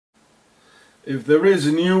If there is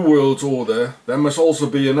a new world order, there must also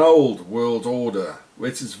be an old world order,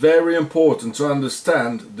 which is very important to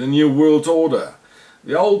understand the new world order.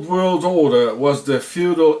 The old world order was the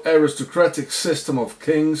feudal aristocratic system of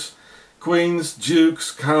kings, queens,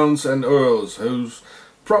 dukes, counts and earls, whose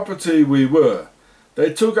property we were.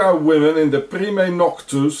 They took our women in the prime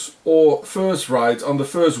noctus, or first rite on the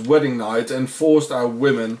first wedding night, and forced our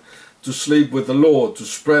women to sleep with the Lord to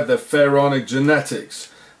spread their pharaonic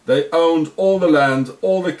genetics. They owned all the land,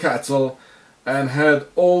 all the cattle, and had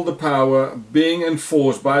all the power, being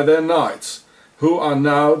enforced by their knights, who are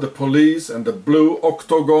now the police and the blue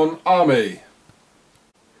Octogon army.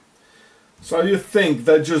 So you think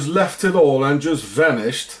they just left it all and just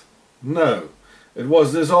vanished? No. It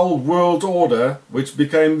was this old world order which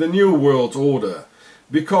became the new world order,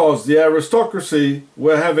 because the aristocracy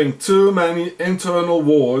were having too many internal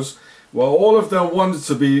wars, where all of them wanted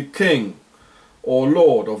to be king or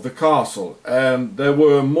lord of the castle, and there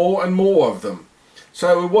were more and more of them.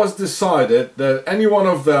 So it was decided that any one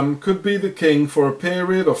of them could be the king for a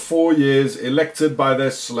period of 4 years, elected by their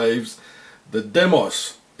slaves, the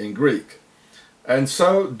demos in Greek. And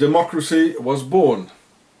so democracy was born.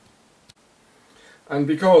 And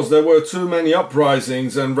because there were too many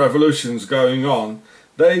uprisings and revolutions going on,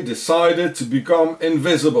 they decided to become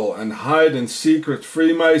invisible and hide in secret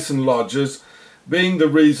Freemason lodges, being the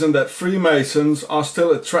reason that Freemasons are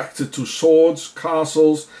still attracted to swords,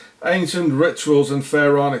 castles, ancient rituals and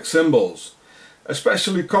pharaonic symbols.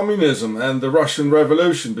 Especially communism and the Russian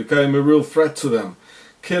Revolution became a real threat to them,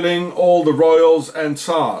 killing all the royals and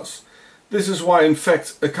tsars. This is why in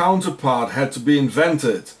fact a counterpart had to be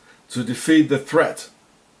invented to defeat the threat,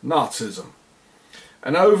 Nazism.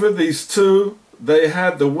 And over these two they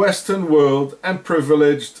had the Western world and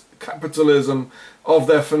privileged capitalism of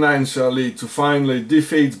their financial elite to finally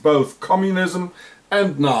defeat both communism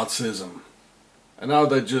and Nazism. And now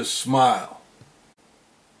they just smile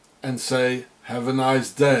and say, have a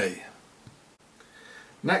nice day.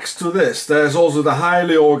 Next to this, there's also the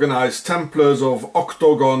highly organized Templars of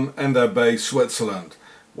Octogon and their base Switzerland,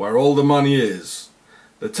 where all the money is.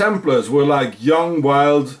 The Templars were like young,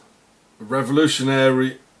 wild,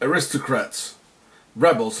 revolutionary aristocrats,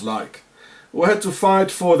 rebels like, who had to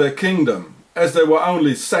fight for their kingdom, as they were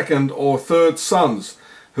only second or third sons,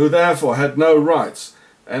 who therefore had no rights,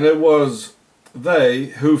 and it was they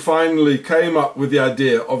who finally came up with the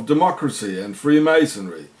idea of democracy and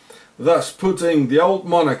Freemasonry, thus putting the old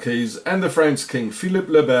monarchies and the French king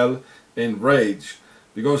Philippe le Bel in rage,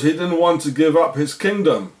 because he didn't want to give up his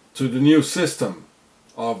kingdom to the new system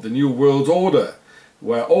of the new world order,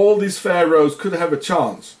 where all these pharaohs could have a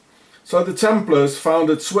chance. So the Templars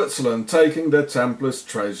founded Switzerland, taking their Templars'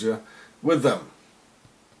 treasure with them.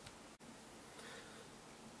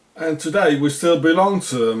 And today we still belong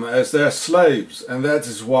to them as their slaves, and that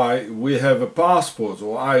is why we have a passport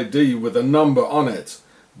or ID with a number on it,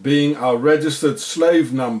 being our registered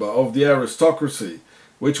slave number of the aristocracy,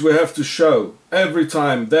 which we have to show every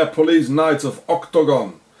time their police knight of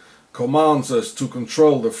Octogon commands us to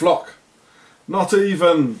control the flock. Not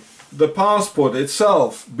even the passport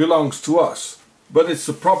itself belongs to us, but it's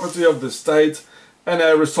the property of the state and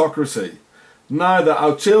aristocracy. Neither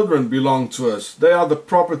our children belong to us, they are the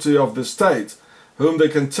property of the state, whom they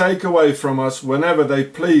can take away from us whenever they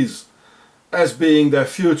please, as being their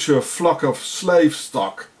future flock of slave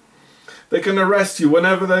stock. They can arrest you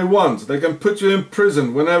whenever they want, they can put you in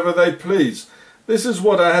prison whenever they please. This is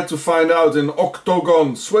what I had to find out in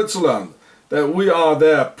Octogon Switzerland, that we are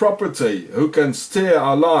their property, who can steer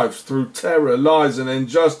our lives through terror, lies and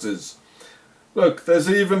injustice. Look, there's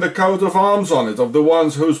even the coat of arms on it of the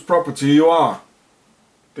ones whose property you are.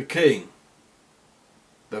 The king.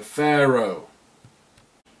 The pharaoh.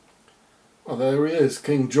 Well, there he is,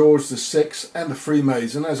 King George VI and a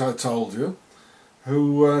Freemason, as I told you,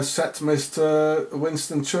 who set Mr.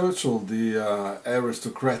 Winston Churchill, the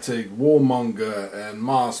aristocratic warmonger and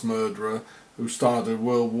mass murderer who started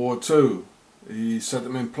World War II. He set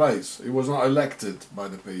him in place. He was not elected by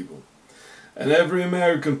the people. And every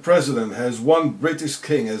American president has one British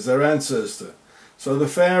king as their ancestor. So the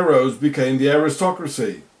Pharaohs became the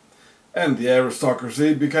aristocracy. And the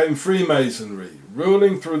aristocracy became Freemasonry,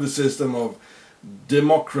 ruling through the system of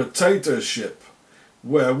democratorship,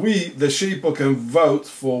 where we, the sheeple, can vote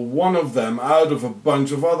for one of them out of a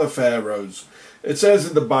bunch of other pharaohs. It says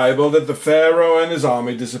in the Bible that the Pharaoh and his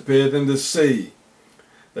army disappeared in the sea.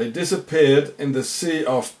 They disappeared in the sea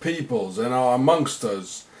of peoples and are amongst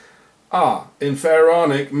us. In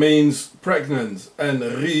Pharaonic means pregnant, and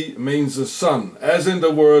Ri means a son, as in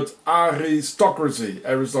the word aristocracy.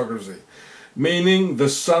 meaning the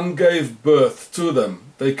sun gave birth to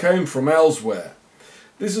them. They came from elsewhere.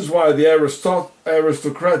 This is why the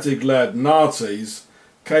aristocratic-led Nazis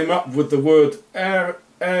came up with the word Aryan,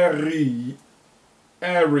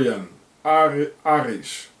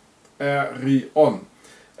 Arish, Arion,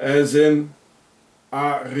 as in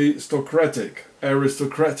aristocratic.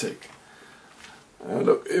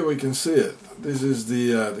 Look, here we can see it. This is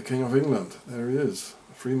the King of England. There he is,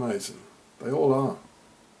 a Freemason. They all are.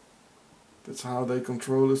 That's how they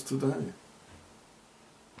control us today.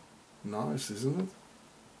 Nice, isn't it?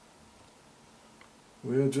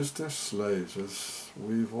 We are just their slaves, as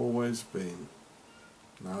we've always been.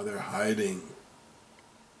 Now they're hiding.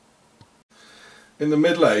 In the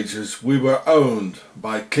Middle Ages, we were owned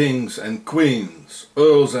by kings and queens,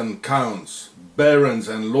 earls and counts, barons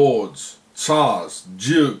and lords, tsars,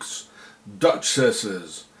 dukes,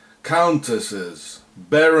 duchesses, countesses,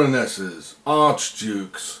 baronesses,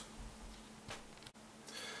 archdukes,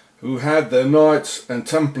 who had their knights and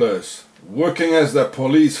templars working as their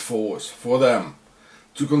police force for them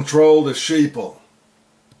to control the sheeple.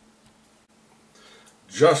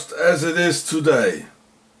 Just as it is today,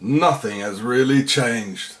 nothing has really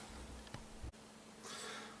changed.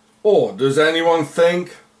 Or does anyone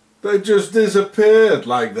think they just disappeared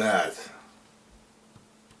like that?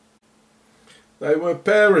 They were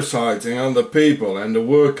parasiting on the people and the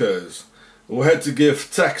workers, who had to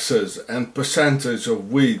give taxes and percentage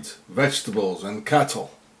of wheat, vegetables and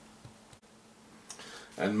cattle.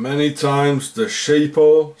 And many times the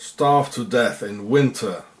sheeple starved to death in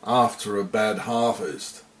winter after a bad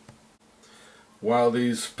harvest. While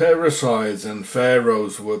these parasites and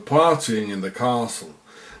pharaohs were partying in the castle,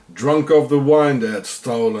 drunk of the wine they had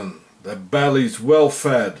stolen, their bellies well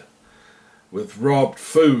fed, with robbed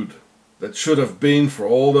food that should have been for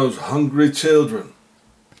all those hungry children.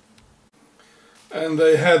 And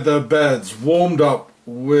they had their beds warmed up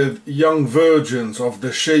with young virgins of the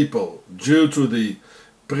sheeple due to the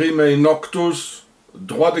prime noctus,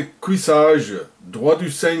 droit de cuissage, droit du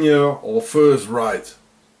seigneur or first right,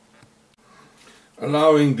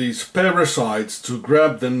 allowing these parasites to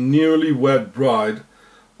grab the newly wed bride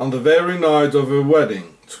on the very night of her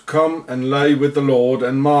wedding to come and lay with the Lord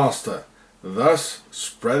and Master, thus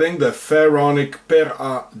spreading the pharaonic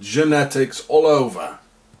genetics all over.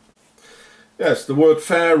 Yes, the word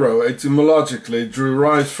pharaoh etymologically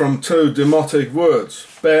derives from two demotic words,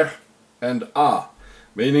 per and a,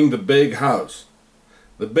 meaning the big house.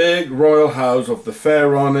 The big royal house of the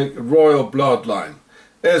pharaonic royal bloodline,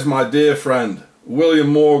 as my dear friend William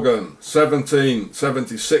Morgan,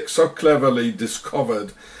 1776, so cleverly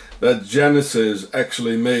discovered that Genesis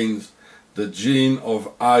actually means the gene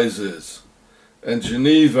of Isis, and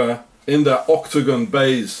Geneva in the octagon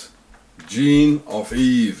base, gene of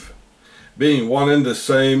Eve, being one and the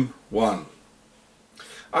same one.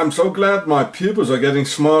 I'm so glad my pupils are getting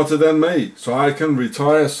smarter than me, so I can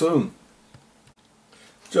retire soon.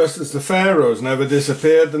 Just as the pharaohs never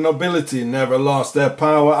disappeared, the nobility never lost their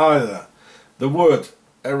power either. The word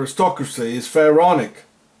aristocracy is pharaonic,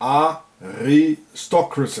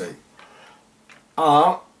 aristocracy.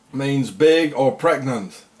 A means big or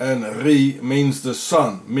pregnant, and ri means the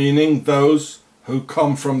sun, meaning those who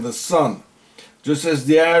come from the sun. Just as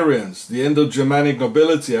the Aryans, the Indo-Germanic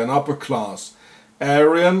nobility and upper class,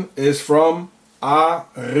 Aryan is from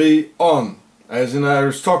Arion, as in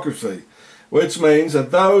aristocracy, which means that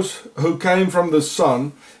those who came from the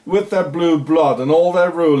sun with their blue blood and all their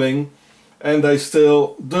ruling, and they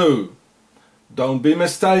still do. Don't be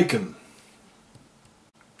mistaken.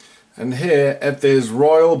 And here at this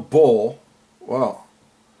royal ball, well,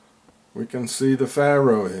 we can see the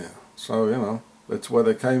pharaoh here. So, you know, that's where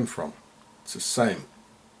they came from. It's the same.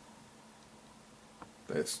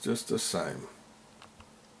 That's just the same.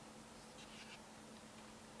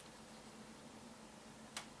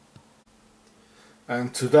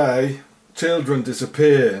 And today, children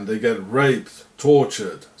disappear and they get raped,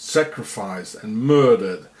 tortured, sacrificed and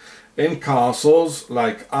murdered in castles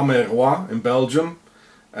like Amérois in Belgium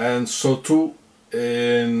and Sautou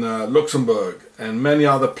in Luxembourg and many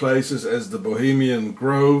other places as the Bohemian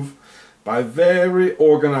Grove by very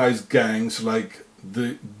organized gangs like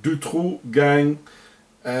the Dutroux gang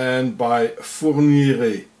and by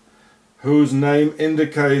Fourniret, whose name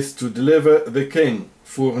indicates to deliver the king,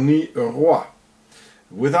 fournir roi,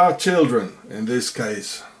 without children in this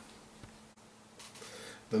case.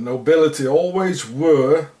 The nobility always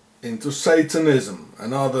were into Satanism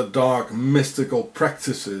and other dark mystical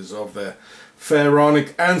practices of their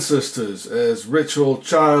pharaonic ancestors as ritual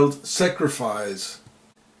child sacrifice.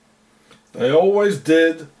 They always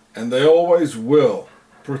did and they always will,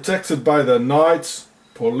 protected by their knights,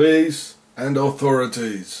 police, and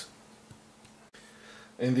authorities.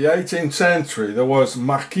 In the 18th century there was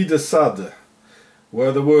Marquis de Sade,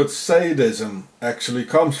 where the word sadism actually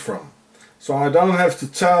comes from. So I don't have to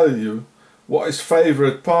tell you what his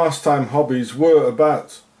favourite pastime hobbies were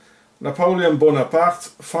about. Napoleon Bonaparte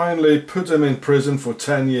finally put him in prison for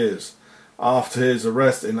 10 years after his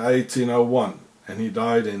arrest in 1801, and he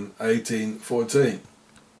died in 1814.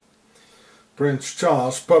 Prince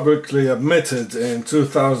Charles publicly admitted in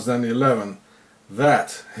 2011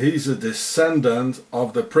 that he's a descendant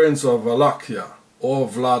of the Prince of Wallachia, or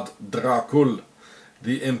Vlad Dracul,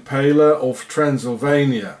 the Impaler of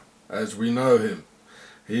Transylvania, as we know him.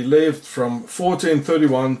 He lived from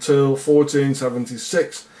 1431 till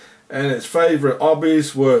 1476, and his favourite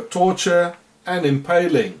hobbies were torture and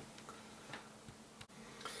impaling.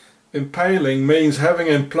 Impaling means having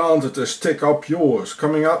implanted a stick up yours,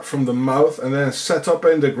 coming out from the mouth and then set up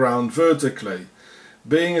in the ground vertically,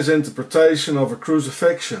 being his interpretation of a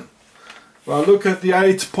crucifixion. Well, look at the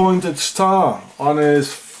 8-pointed star on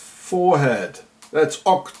his forehead. That's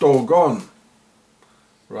Octogon,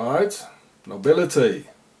 right? Nobility.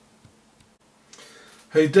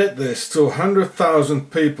 He did this to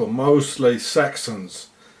 100,000 people, mostly Saxons,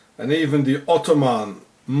 and even the Ottoman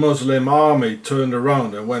Muslim army turned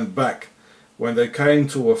around and went back when they came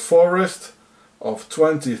to a forest of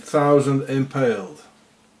 20,000 impaled.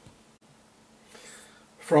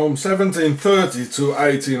 From 1730 to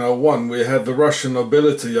 1801 we had the Russian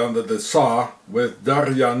nobility under the Tsar with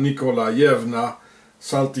Darya Nikolaevna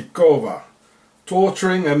Saltykova,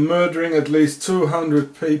 torturing and murdering at least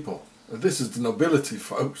 200 people. This is the nobility,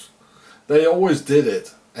 folks. They always did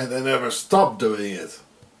it, and they never stopped doing it.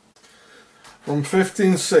 From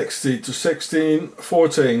 1560 to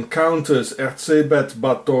 1614, Countess Erzsébet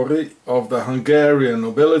Báthory of the Hungarian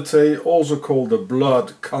nobility, also called the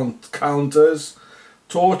Blood Countess,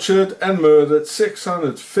 tortured and murdered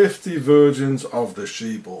 650 virgins of the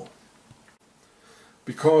Sheeple,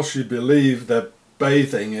 because she believed that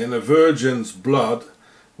bathing in a virgin's blood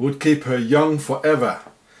would keep her young forever.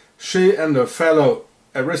 She and her fellow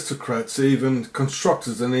aristocrats even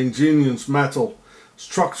constructed an ingenious metal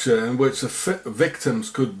structure in which the victims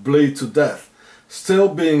could bleed to death, still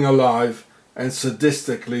being alive and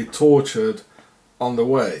sadistically tortured on the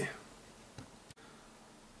way.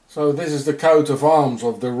 So this is the coat of arms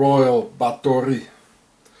of the royal Báthory,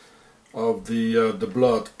 of the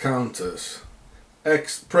Blood Countess.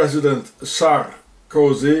 Ex-President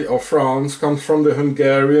Sarkozy of France comes from the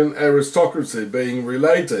Hungarian aristocracy, being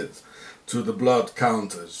related to the Blood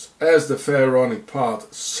Countess, as the Pharaonic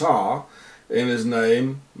part Tsar in his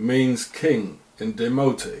name means king in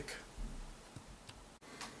Demotic.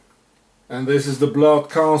 And this is the Blood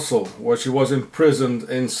Castle, where she was imprisoned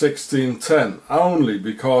in 1610, only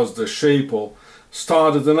because the Sheeple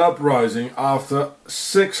started an uprising after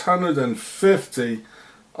 650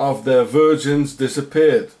 of their virgins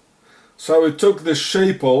disappeared. So it took the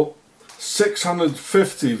Sheeple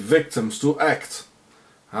 650 victims to act.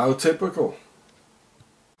 How typical.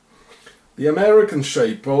 The American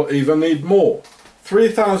Sheeple even need more.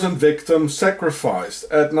 3,000 victims sacrificed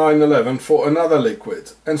at 9/11 for another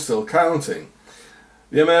liquid, and still counting.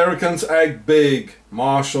 The Americans act big,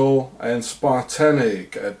 martial and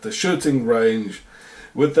Spartanic at the shooting range,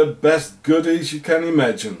 with the best goodies you can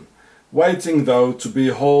imagine, waiting though to be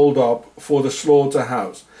hauled up for the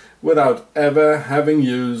slaughterhouse, without ever having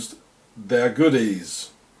used their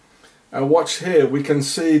goodies. And watch here, we can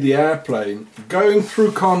see the airplane going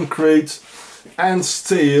through concrete and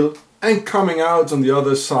steel and coming out on the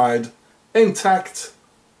other side intact,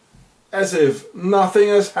 as if nothing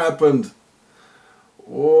has happened.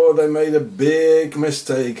 Oh, they made a big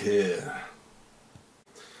mistake here.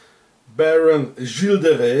 Baron Gilles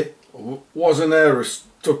de Rais was an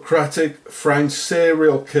aristocratic French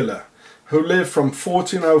serial killer who lived from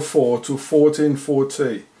 1404 to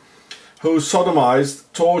 1440, who sodomized,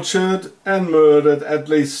 tortured and murdered at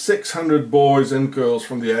least 600 boys and girls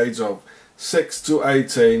from the age of 6 to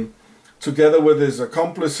 18, together with his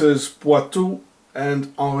accomplices Poitou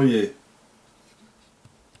and Henriet.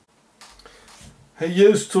 He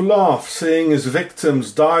used to laugh seeing his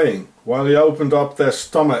victims dying while he opened up their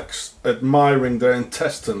stomachs, admiring their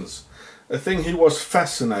intestines, a thing he was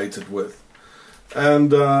fascinated with.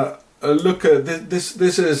 And look at this.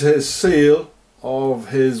 This is his seal of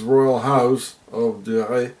his royal house of de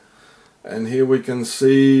Rais, and here we can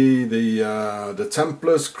see the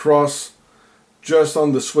Templars cross just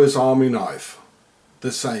on the Swiss Army knife,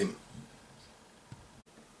 the same.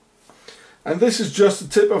 And this is just the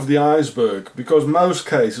tip of the iceberg, because most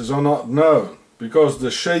cases are not known, because the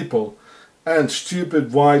Sheeple and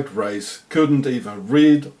stupid white race couldn't even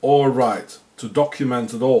read or write to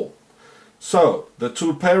document it all. So the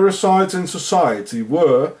two parasites in society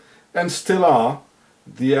were, and still are,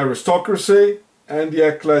 the aristocracy and the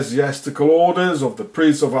ecclesiastical orders of the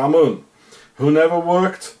priests of Amun, who never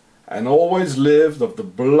worked and always lived of the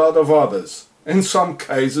blood of others, in some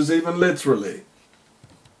cases even literally.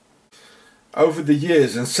 Over the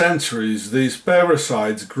years and centuries, these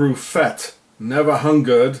parasites grew fat, never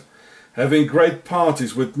hungered, having great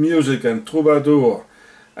parties with music and troubadour,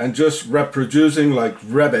 and just reproducing like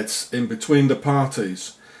rabbits in between the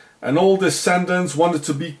parties. And all descendants wanted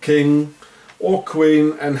to be king or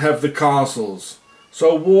queen and have the castles.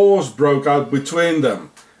 So wars broke out between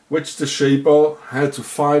them, which the sheeple had to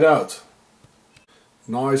fight out.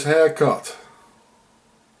 Nice haircut.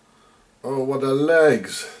 Oh, what a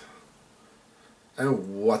legs.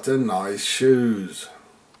 And what a nice shoes.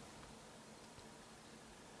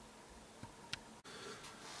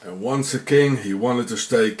 And once a king, he wanted to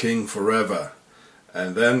stay king forever,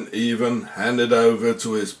 and then even handed over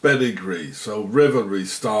to his pedigree. So rivalry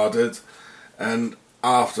started, and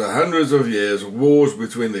after hundreds of years of wars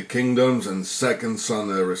between the kingdoms and second son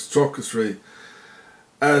aristocracy,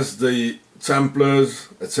 as the Templars,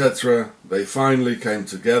 etc., they finally came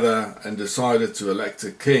together and decided to elect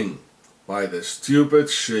a king by the stupid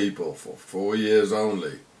sheeple for 4 years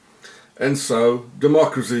only. And so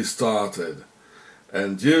democracy started.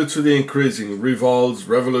 And due to the increasing revolts,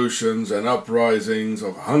 revolutions and uprisings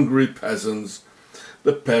of hungry peasants,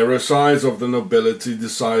 the parasites of the nobility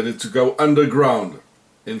decided to go underground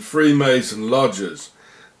in Freemason lodges,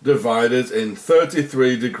 divided in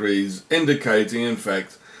 33 degrees, indicating in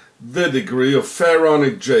fact the degree of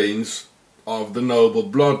pharaonic genes of the noble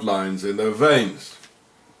bloodlines in their veins.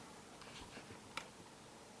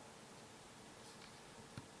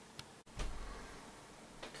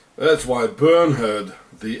 That's why Bernhard,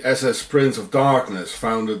 the SS Prince of Darkness,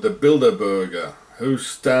 founded the Bilderberger, who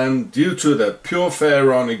stand, due to their pure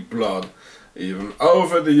pharaonic blood, even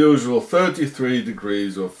over the usual 33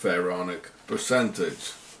 degrees of pharaonic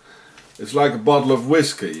percentage. It's like a bottle of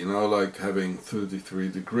whiskey, you know, like having 33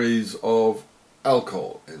 degrees of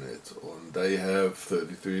alcohol in it. And they have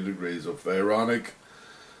 33 degrees of pharaonic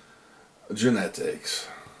genetics.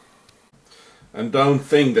 And don't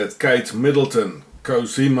think that Kate Middleton,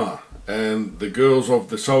 Cosima and the girls of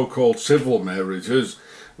the so-called civil marriages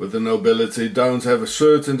with the nobility don't have a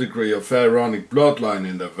certain degree of pharaonic bloodline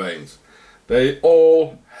in their veins. They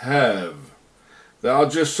all have. There are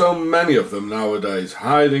just so many of them nowadays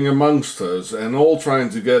hiding amongst us and all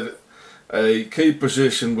trying to get a key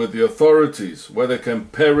position with the authorities where they can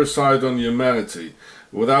parasite on humanity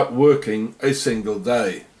without working a single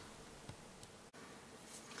day.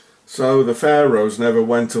 So the pharaohs never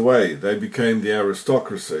went away. They became the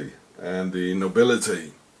aristocracy and the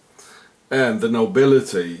nobility. And the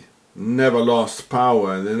nobility never lost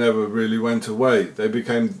power and they never really went away.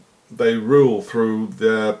 They rule through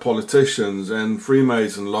their politicians and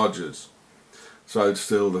Freemason lodges. So it's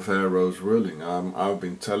still the pharaohs ruling. I've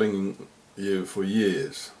been telling you for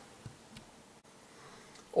years.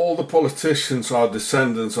 All the politicians are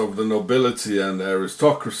descendants of the nobility and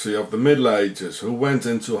aristocracy of the Middle Ages who went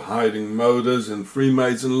into hiding modes in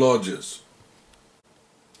Freemason lodges.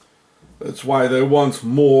 That's why they want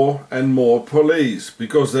more and more police,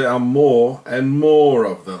 because there are more and more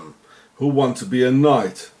of them who want to be a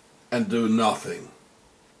knight and do nothing.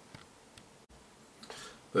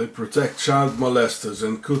 They protect child molesters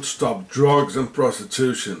and could stop drugs and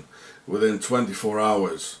prostitution within 24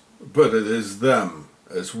 hours, but it is them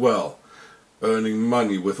as well, earning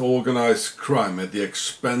money with organized crime at the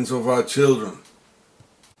expense of our children.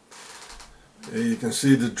 Here you can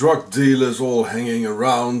see the drug dealers all hanging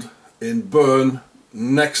around in Bern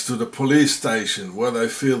next to the police station where they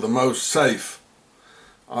feel the most safe.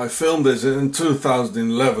 I filmed this in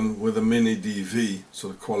 2011 with a mini DV, so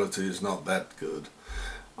the quality is not that good.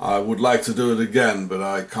 I would like to do it again, but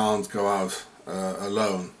I can't go out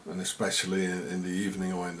alone, and especially in the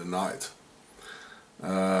evening or in the night.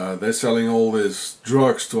 They're selling all these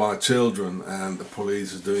drugs to our children and the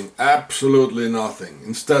police is doing absolutely nothing.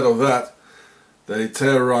 Instead of that, they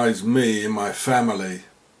terrorize me and my family,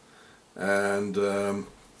 and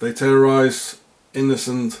they terrorize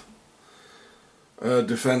innocent,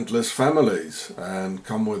 defenseless families and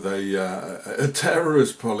come with a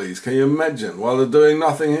terrorist police. Can you imagine? While they're doing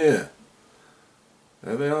nothing here.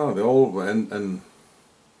 There they are, they all, and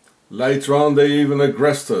later on they even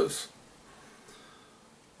aggressed us.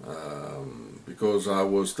 Because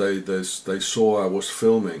they saw I was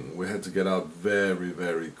filming. We had to get out very,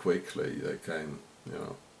 very quickly. They came, you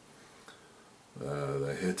know.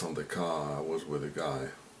 They hit on the car. I was with a guy,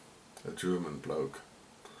 a German bloke.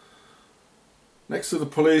 Next to the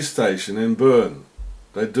police station in Bern.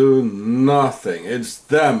 They do nothing. It's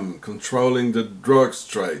them controlling the drugs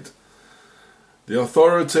trade. The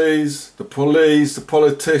authorities, the police, the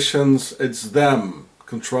politicians, it's them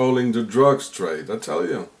controlling the drugs trade, I tell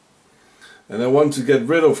you. And they want to get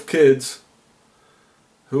rid of kids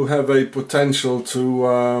who have a potential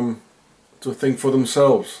to think for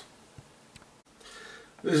themselves.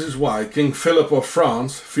 This is why King Philip of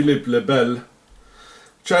France, Philippe le Bel,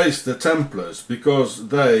 chased the Templars, because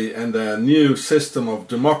they and their new system of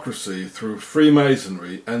democracy through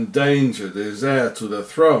Freemasonry endangered his heir to the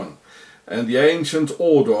throne and the ancient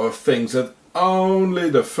order of things, that only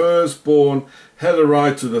the firstborn had a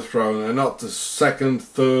right to the throne and not the second,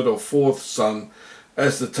 third or fourth son,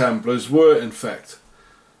 as the Templars were in fact.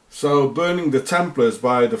 So burning the Templars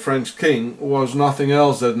by the French king was nothing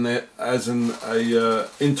else than an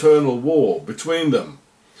internal war between them.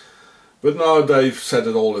 But now they've set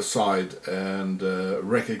it all aside and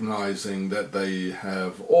recognizing that they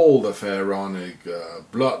have all the pharaonic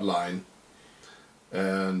bloodline,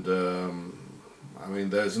 and I mean,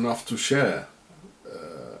 there's enough to share.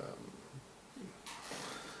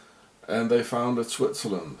 And they founded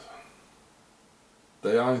Switzerland.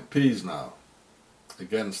 They are in peace now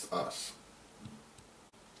against us.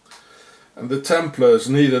 And the Templars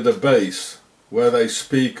needed a base where they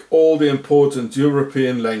speak all the important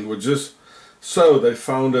European languages, so they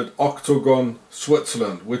founded Octogon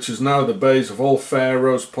Switzerland, which is now the base of all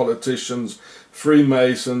pharaohs, politicians,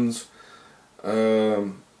 Freemasons,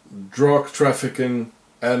 drug trafficking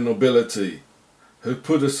and nobility, who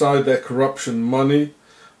put aside their corruption money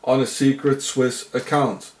on a secret Swiss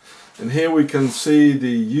account. And here we can see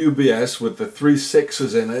the UBS with the 3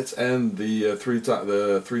 sixes in it and the three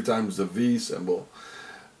times the V symbol.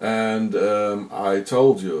 And I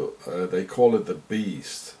told you, they call it the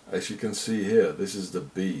beast. As you can see here, this is the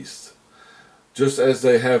beast. Just as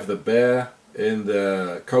they have the bear in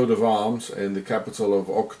the coat of arms in the capital of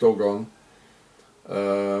Octogon,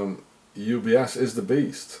 UBS is the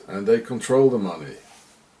beast, and they control the money.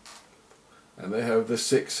 And they have the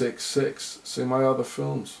 666. See my other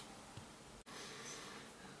films.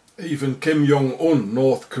 Even Kim Jong-un,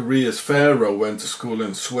 North Korea's pharaoh, went to school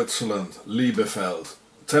in Switzerland, Liebefeld,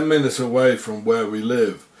 10 minutes away from where we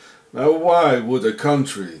live. Now why would a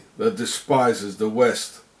country that despises the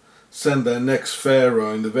West send their next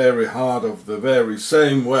pharaoh in the very heart of the very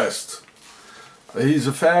same West? He's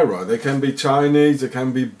a pharaoh. They can be Chinese, they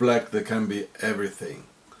can be black, they can be everything.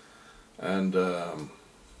 And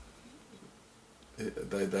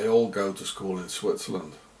they all go to school in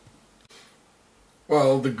Switzerland.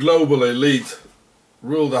 Well, the global elite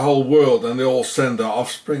rule the whole world, and they all send their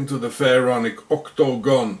offspring to the pharaonic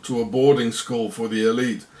Octogon, to a boarding school for the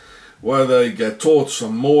elite, where they get taught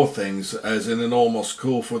some more things, as in a normal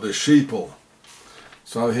school for the sheeple.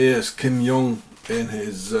 So here's Kim Jong in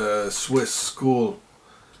his Swiss school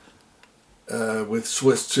with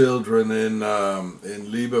Swiss children in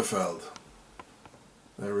Liebefeld.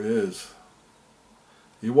 There he is.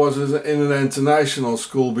 He was in an international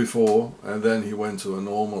school before, and then he went to a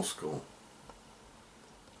normal school.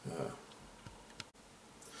 Yeah.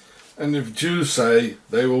 And if Jews say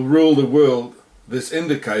they will rule the world, this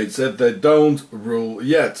indicates that they don't rule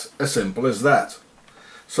yet, as simple as that.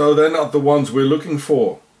 So they're not the ones we're looking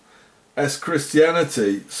for. As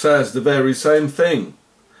Christianity says the very same thing,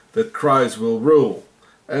 that Christ will rule,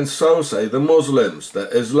 and so say the Muslims,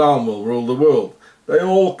 that Islam will rule the world. They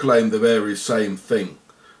all claim the very same thing.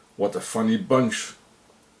 What a funny bunch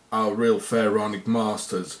our real pharaonic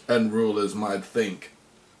masters and rulers might think.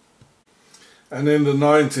 And in the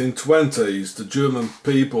 1920s, the German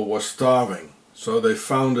people were starving, so they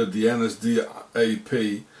founded the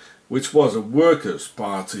NSDAP, which was a workers'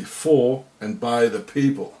 party for and by the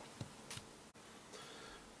people,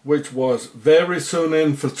 which was very soon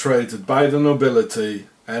infiltrated by the nobility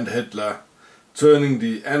and Hitler, turning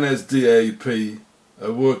the NSDAP,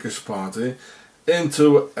 a workers' party,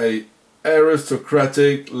 into a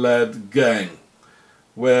aristocratic-led gang,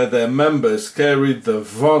 where their members carried the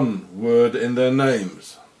von word in their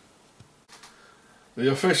names.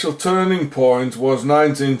 The official turning point was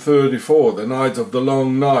 1934, the night of the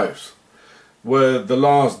Long Knives, where the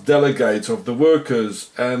last delegates of the workers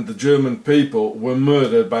and the German people were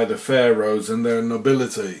murdered by the pharaohs and their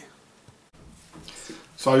nobility.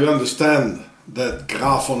 So you understand that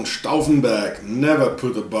Graf von Stauffenberg never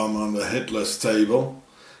put a bomb under Hitler's table.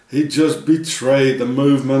 He just betrayed the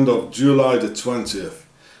movement of July the 20th,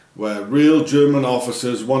 where real German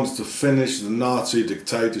officers wanted to finish the Nazi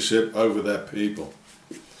dictatorship over their people.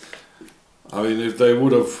 I mean, if they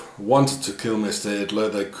would have wanted to kill Mr. Hitler,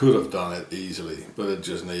 they could have done it easily, but it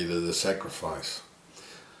just needed a sacrifice.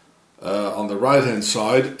 On the right hand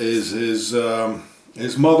side is his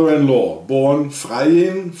mother-in-law, born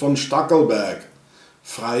Freiin von Stackelberg.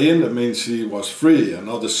 Freiin, that means she was free and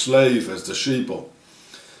not a slave as the sheeple.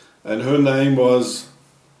 And her name was,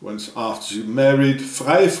 after she married,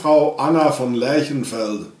 Freifrau Anna von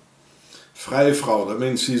Lerchenfeld. Freifrau, that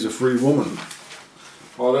means she's a free woman.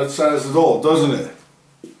 Well, that says it all, doesn't it?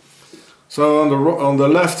 So on the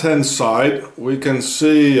left hand side we can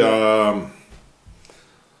see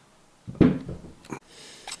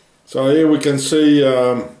so here we can see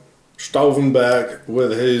Stauffenberg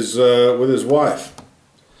with his wife.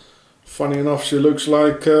 Funny enough, she looks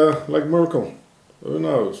like Merkel. Who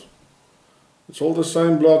knows? It's all the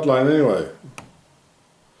same bloodline anyway.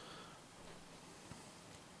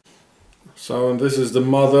 So, and this is the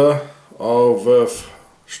mother of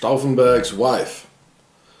Stauffenberg's wife.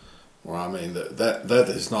 Well, I mean, that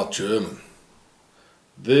is not German.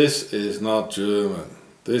 This is not German.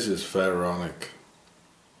 This is Pharaonic.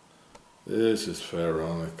 This is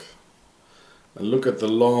Pharaonic. And look at the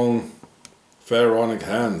long Pharaonic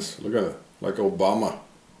hands. Look at it, like Obama.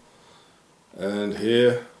 And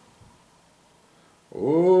here,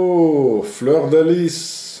 oh, fleur de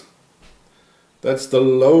lis. That's the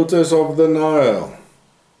lotus of the Nile.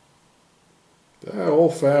 They're all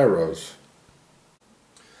pharaohs.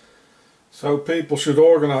 So people should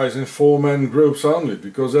organize in 4-man groups only,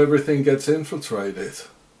 because everything gets infiltrated.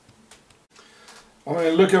 I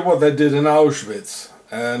mean, look at what they did in Auschwitz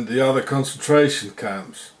and the other concentration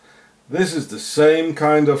camps. This is the same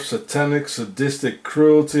kind of satanic, sadistic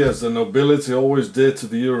cruelty as the nobility always did to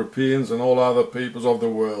the Europeans and all other peoples of the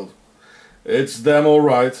world. It's them all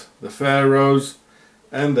right, the pharaohs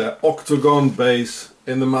and their octagon base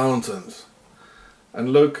in the mountains.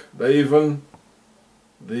 And look, the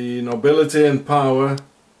nobility and power,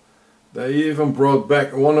 they even brought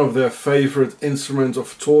back one of their favorite instruments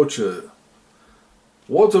of torture.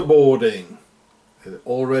 Waterboarding. It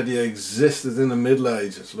already existed in the Middle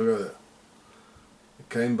Ages. Look at it. It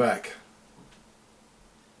came back.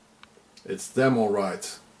 It's them all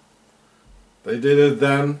right. They did it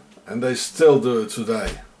then and they still do it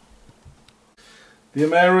today. The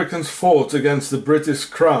Americans fought against the British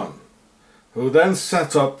Crown, who then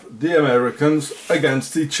set up the Americans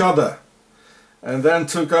against each other and then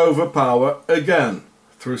took over power again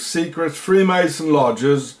through secret Freemason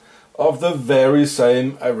lodges of the very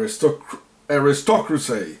same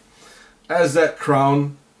aristocracy as that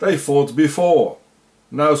crown they fought before,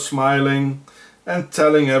 now smiling and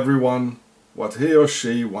telling everyone what he or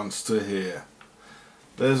she wants to hear.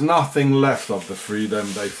 There's nothing left of the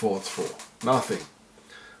freedom they fought for. Nothing.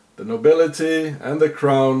 The nobility and the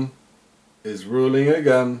crown is ruling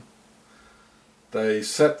again. They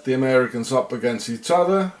set the Americans up against each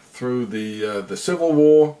other through the Civil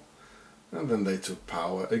War, and then they took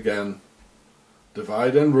power again.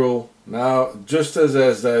 Divide and rule. Now, just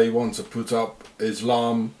as they want to put up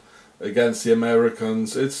Islam against the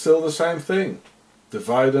Americans, it's still the same thing.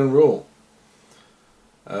 Divide and rule.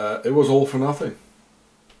 It was all for nothing.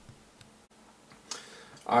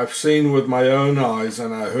 I've seen with my own eyes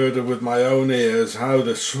and I heard it with my own ears how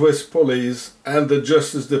the Swiss police and the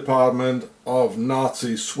Justice Department of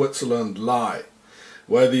Nazi Switzerland lie,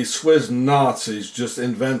 where these Swiss Nazis just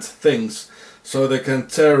invent things so they can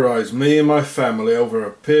terrorize me and my family over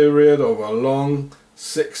a period of a long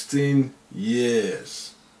 16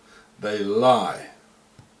 years. They lie.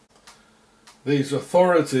 These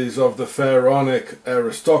authorities of the pharaonic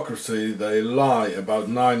aristocracy, they lie about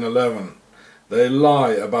 9/11. They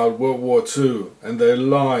lie about World War II, and they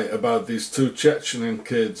lie about these 2 Chechen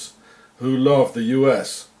kids who love the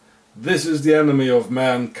US. This is the enemy of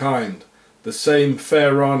mankind, the same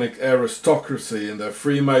pharaonic aristocracy and their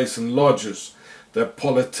Freemason lodges, their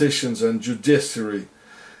politicians and judiciary,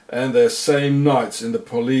 and their same knights in the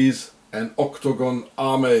police and Octogon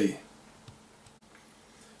army.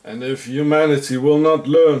 And if humanity will not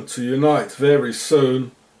learn to unite very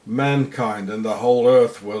soon, mankind and the whole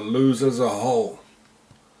earth will lose as a whole.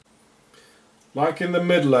 Like in the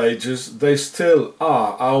Middle Ages, they still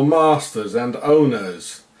are our masters and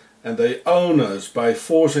owners, and they own us by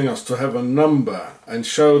forcing us to have a number and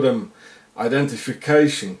show them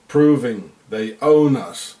identification proving they own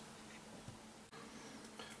us.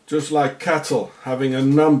 Just like cattle having a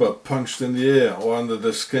number punched in the ear or under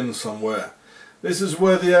the skin somewhere. This is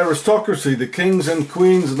where the aristocracy, the kings and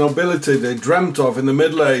queens, the nobility they dreamt of in the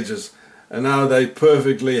Middle Ages, and now they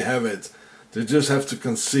perfectly have it. They just have to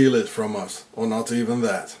conceal it from us, or not even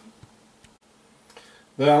that.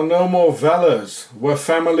 There are no more valors where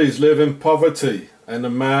families live in poverty and a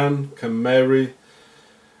man can marry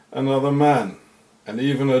another man and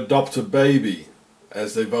even adopt a baby,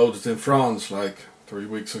 as they voted in France like 3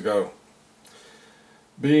 weeks ago,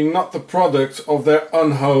 being not the product of their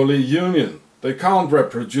unholy union. They can't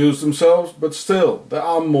reproduce themselves, but still there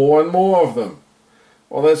are more and more of them.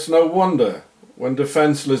 Well, that's no wonder when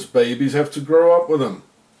defenseless babies have to grow up with them.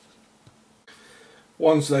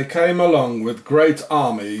 Once they came along with great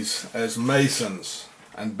armies as masons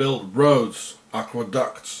and built roads,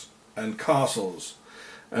 aqueducts and castles,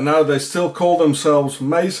 and now they still call themselves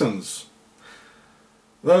masons,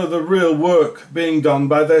 though the real work being done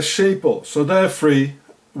by their sheeple, so they're free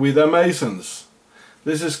with their masons.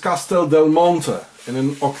 This is Castel del Monte in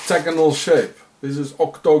an octagonal shape. This is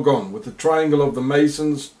Octogon with the triangle of the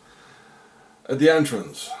masons at the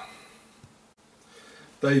entrance.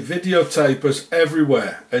 They videotape us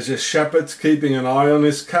everywhere as a shepherd keeping an eye on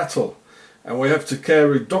his cattle, and we have to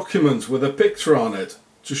carry documents with a picture on it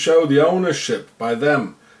to show the ownership by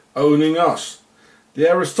them owning us. The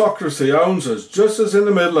aristocracy owns us just as in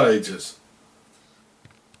the Middle Ages.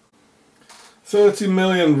 30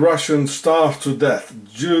 million Russians starved to death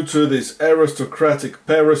due to this aristocratic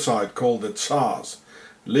parasite called the Tsars,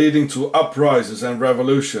 leading to uprisings and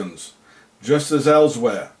revolutions, just as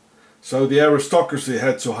elsewhere. So the aristocracy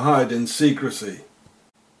had to hide in secrecy.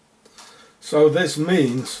 So this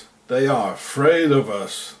means they are afraid of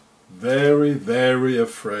us, very, very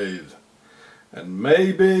afraid. And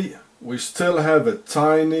maybe we still have a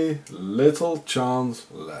tiny little chance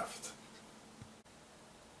left.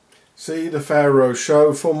 See the Pharaohs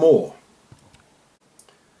show for more.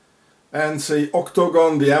 And see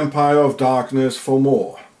Octogon, the Empire of Darkness for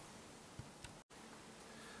more.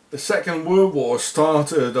 The Second World War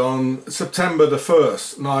started on September the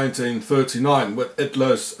 1st, 1939, with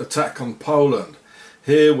Hitler's attack on Poland,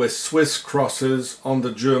 here with Swiss crosses on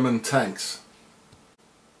the German tanks.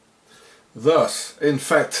 Thus, in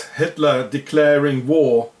fact, Hitler declaring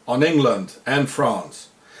war on England and France,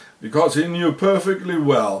 because he knew perfectly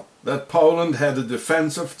well that Poland had a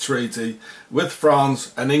defensive treaty with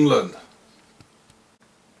France and England.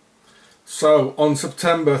 So, on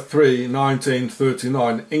September 3,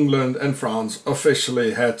 1939, England and France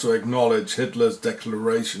officially had to acknowledge Hitler's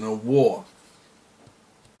declaration of war.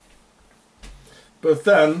 But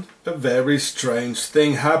then, a very strange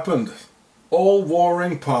thing happened. All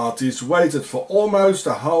warring parties waited for almost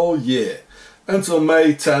a whole year, until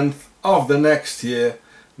May 10th of the next year,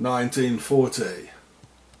 1940.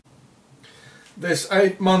 This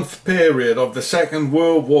 8-month period of the Second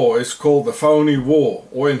World War is called the Phony War,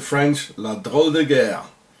 or in French, La Drôle de Guerre.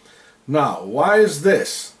 Now, why is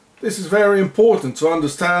this? This is very important to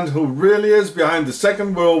understand who really is behind the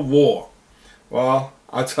Second World War. Well,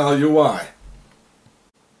 I'll tell you why.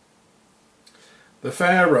 The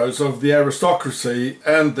Pharaohs of the aristocracy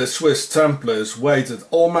and the Swiss Templars waited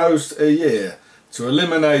almost a year to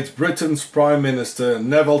eliminate Britain's Prime Minister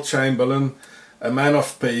Neville Chamberlain, a man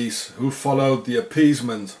of peace who followed the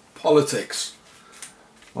appeasement politics.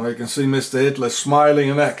 Well, you can see Mr. Hitler smiling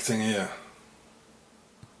and acting here.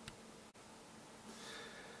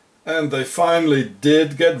 And they finally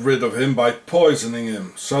did get rid of him by poisoning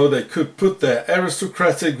him, so they could put their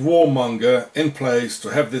aristocratic warmonger in place to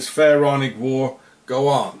have this pharaonic war go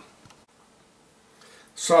on.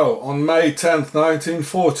 So, on May 10th,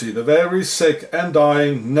 1940, the very sick and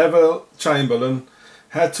dying Neville Chamberlain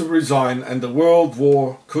had to resign and the World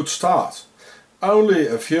War could start. Only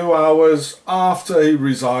a few hours after he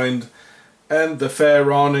resigned and the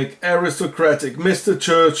pharaonic aristocratic Mr.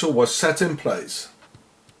 Churchill was set in place.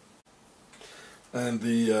 And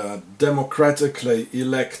the democratically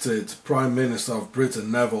elected Prime Minister of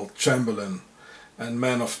Britain, Neville Chamberlain, and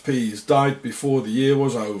man of peace, died before the year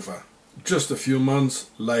was over, just a few months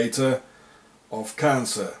later, of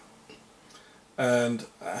cancer, and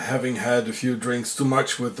having had a few drinks too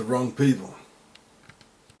much with the wrong people.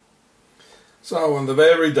 So on the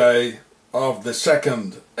very day of the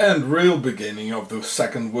second and real beginning of the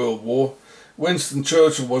Second World War, Winston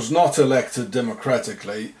Churchill was not elected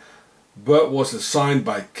democratically, but was assigned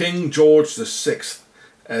by King George VI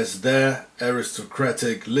as their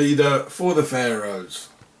aristocratic leader for the Pharaohs.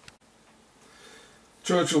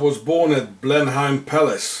 Churchill was born at Blenheim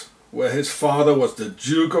Palace, where his father was the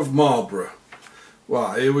Duke of Marlborough.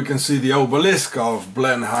 Well, here we can see the obelisk of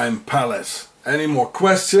Blenheim Palace. Any more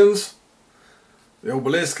questions? The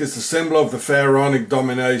obelisk is the symbol of the pharaonic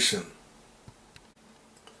domination.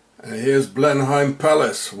 And here's Blenheim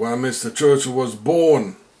Palace, where Mr. Churchill was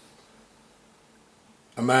born.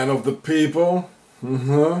 A man of the people?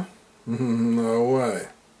 No way.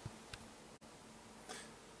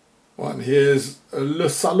 And here's Le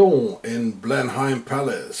Salon in Blenheim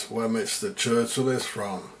Palace, where Mr. Churchill is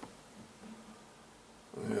from.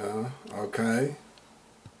 Yeah, okay.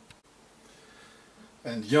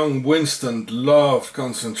 And young Winston loved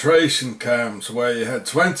concentration camps where you had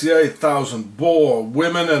 28,000 Boer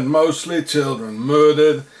women and mostly children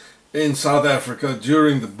murdered in South Africa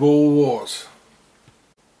during the Boer Wars.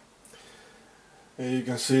 Here you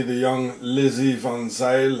can see the young Lizzie van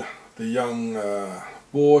Zyl, the young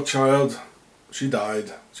Boer child. She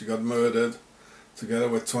died, she got murdered together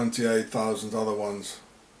with 28,000 other ones.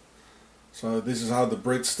 So this is how the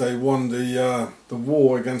Brits, they won the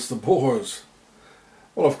war against the Boers.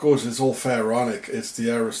 Well, of course, it's all pharaonic. It's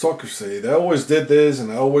the aristocracy. They always did this and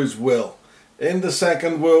they always will. In the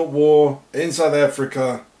Second World War, in South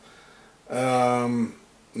Africa,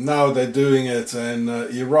 now they're doing it in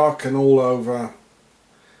Iraq and all over.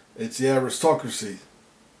 It's the aristocracy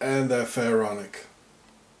and they're pharaonic.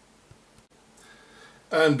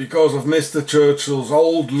 And because of Mr. Churchill's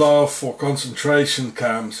old love for concentration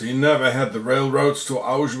camps, he never had the railroads to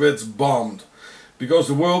Auschwitz bombed. Because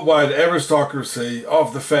the worldwide aristocracy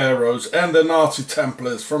of the Pharaohs and the Nazi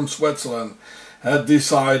Templars from Switzerland had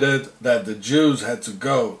decided that the Jews had to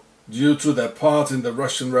go due to their part in the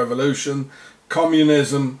Russian Revolution,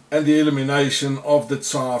 communism and the elimination of the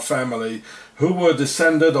Tsar family, who were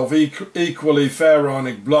descended of equally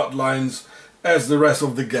pharaonic bloodlines as the rest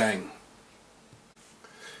of the gang.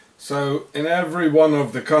 So in every one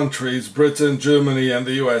of the countries, Britain, Germany and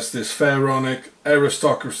the US, this pharaonic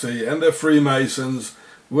aristocracy and the Freemasons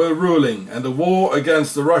were ruling, and the war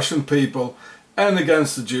against the Russian people and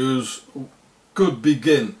against the Jews could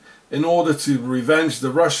begin in order to revenge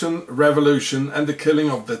the Russian Revolution and the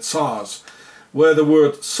killing of the Tsars, where the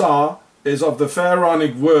word Tsar is of the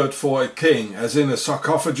pharaonic word for a king, as in a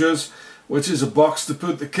sarcophagus, which is a box to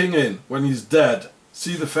put the king in when he's dead.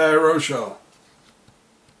 See the Pharaoh show.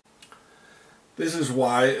 This is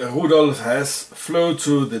why Rudolf Hess flew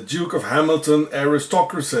to the Duke of Hamilton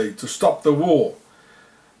aristocracy to stop the war.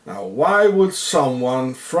 Now, why would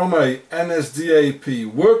someone from a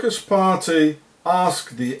NSDAP Workers' Party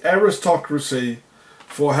ask the aristocracy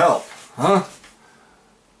for help? Huh?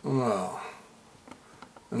 Well,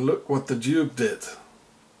 and look what the Duke did.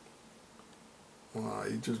 Well,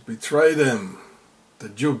 he just betrayed him. The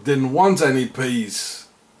Duke didn't want any peace,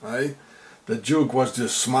 eh? The Duke was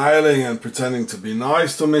just smiling and pretending to be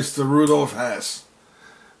nice to Mr. Rudolf Hess.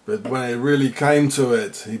 But when it really came to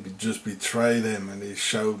it, he just betrayed him and he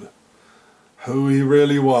showed who he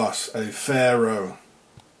really was, a pharaoh.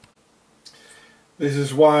 This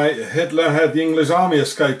is why Hitler had the English army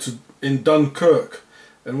escape in Dunkirk,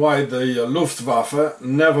 and why the Luftwaffe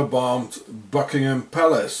never bombed Buckingham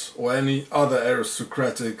Palace or any other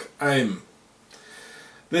aristocratic aim.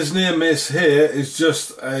 This near miss here is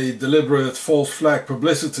just a deliberate false flag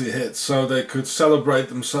publicity hit so they could celebrate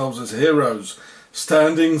themselves as heroes,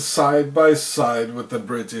 standing side by side with the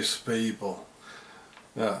British people.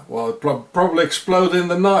 Yeah, well, it probably exploded in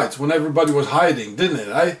the night when everybody was hiding, didn't it,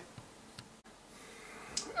 eh?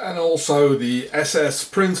 And also the SS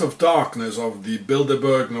Prince of Darkness of the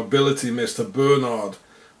Bilderberg nobility, Mr. Bernhard,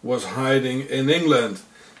 was hiding in England.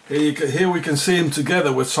 Here we can see him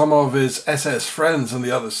together with some of his SS friends on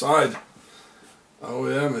the other side. Oh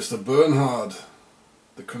yeah, Mr. Bernhard.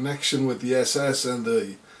 The connection with the SS and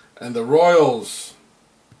the royals.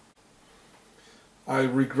 I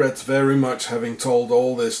regret very much having told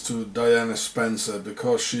all this to Diana Spencer,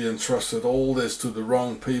 because she entrusted all this to the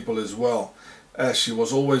wrong people as well, as she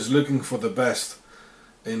was always looking for the best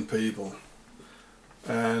in people.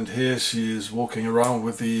 And here she is walking around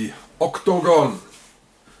with the Octogon.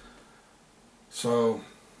 So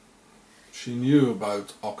she knew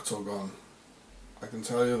about Octogon, I can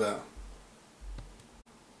tell you that.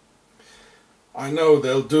 I know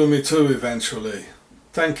they'll do me too eventually.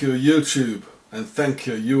 Thank you YouTube, and thank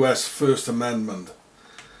you US First Amendment.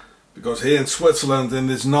 Because here in Switzerland, in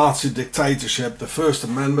this Nazi dictatorship, the First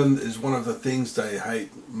Amendment is one of the things they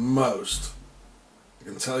hate most. I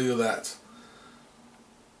can tell you that.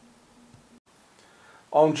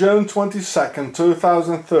 On June 22nd,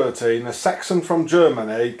 2013, a Saxon from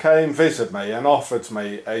Germany came visit me and offered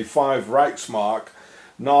me a 5 Reichsmark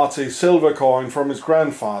Nazi silver coin from his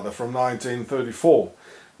grandfather from 1934,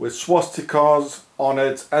 with swastikas on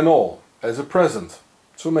it and all, as a present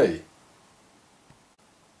to me.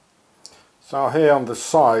 So here on the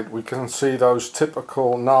side we can see those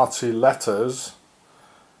typical Nazi letters,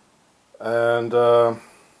 and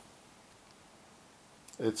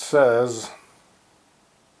it says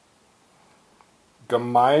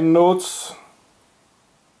Gemeinnutz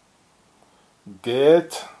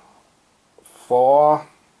geht vor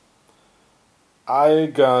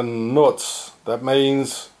Eigennutz. That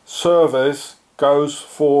means service goes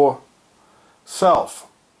for self,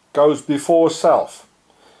 goes before self.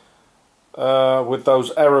 With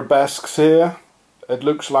those arabesques here, it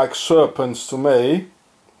looks like serpents to me,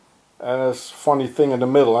 and there's a funny thing in the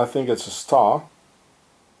middle. I think it's a star.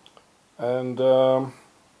 And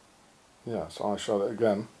yeah, so I'll show that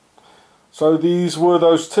again. So these were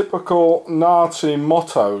those typical Nazi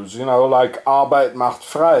mottos, you know, like Arbeit macht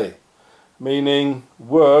frei, meaning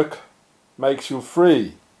work makes you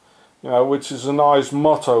free, you know, which is a nice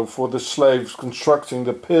motto for the slaves constructing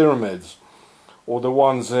the pyramids, or the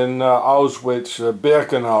ones in Auschwitz,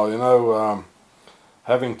 Birkenau, you know,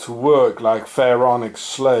 having to work like pharaonic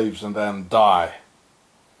slaves and then die.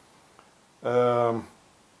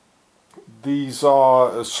 These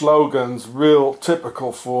are slogans real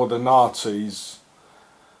typical for the Nazis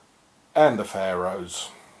and the Pharaohs.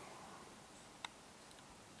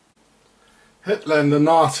 Hitler and the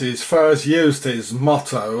Nazis first used his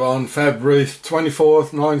motto on February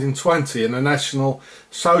 24th, 1920 in a National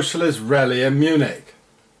Socialist rally in Munich.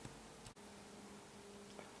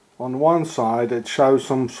 On one side it shows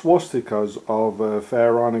some swastikas of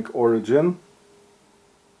pharaonic origin,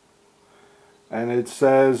 and it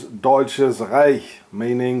says Deutsches Reich,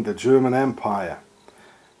 meaning the German Empire,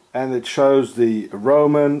 and it shows the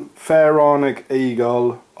Roman pharaonic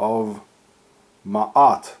eagle of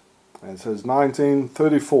Ma'at, and it says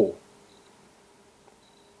 1934,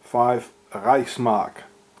 5 Reichsmark,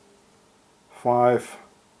 5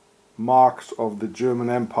 marks of the German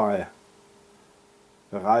Empire.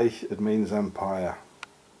 Reich, it means empire.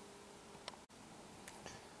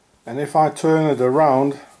 And if I turn it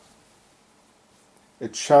around,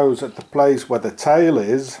 it shows at the place where the tail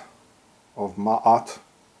is of Ma'at,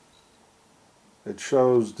 it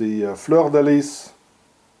shows the fleur-de-lis,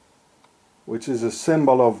 which is a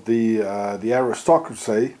symbol of the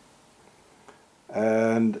aristocracy,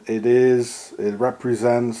 and it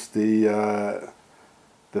represents the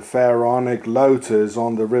pharaonic lotus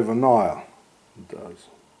on the River Nile. It does.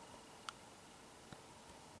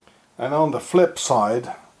 And on the flip side,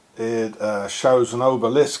 it shows an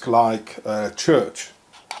obelisk like a church,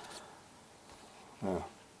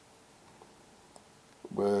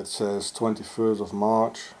 where it says 21st of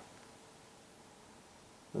March.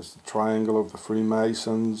 There's the triangle of the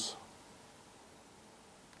Freemasons.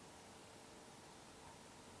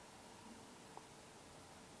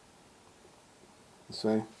 You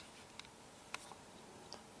see?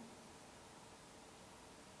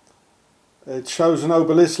 It shows an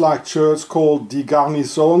obelisk-like church called Die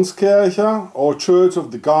Garnisonskirche, or Church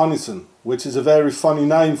of the Garnison, which is a very funny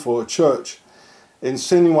name for a church,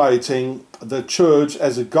 insinuating the church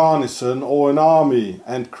as a garrison or an army,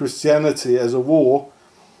 and Christianity as a war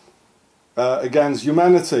against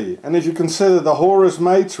humanity. And if you consider the Horus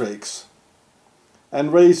Matrix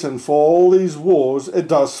and reason for all these wars, it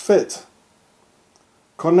does fit.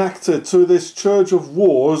 Connected to this Church of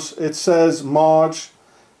Wars, it says March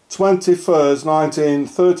 21st,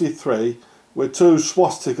 1933, with 2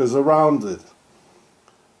 swastikas around it.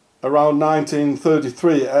 Around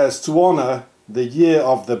 1933, as to honor the year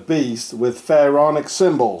of the beast with pharaonic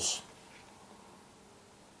symbols.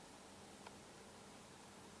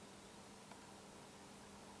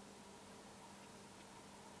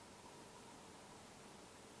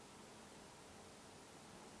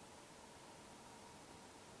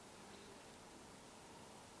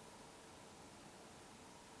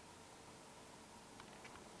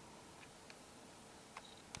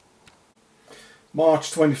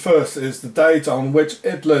 March 21st is the date on which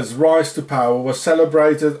Hitler's rise to power was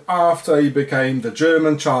celebrated after he became the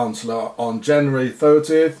German Chancellor on January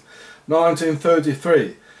 30th,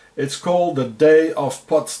 1933. It's called the Day of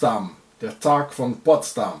Potsdam, der Tag von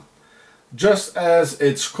Potsdam, just as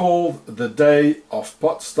it's called the Day of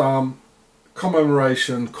Potsdam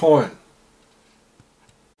commemoration coin.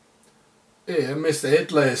 Yeah, Mr.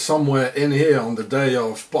 Hitler is somewhere in here on the Day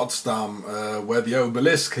of Potsdam, where the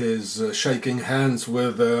obelisk is shaking hands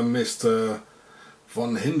with Mr.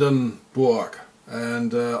 von Hindenburg,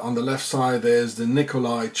 and on the left side there's the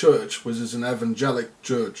Nikolai Church, which is an evangelic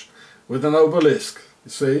church with an obelisk.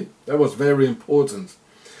 You see, that was very important.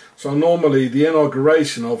 So normally the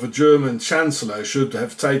inauguration of a German Chancellor should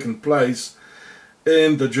have taken place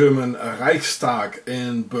in the German Reichstag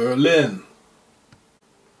in Berlin.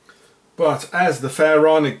 But as the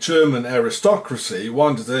pharaonic German aristocracy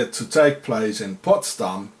wanted it to take place in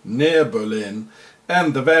Potsdam, near Berlin,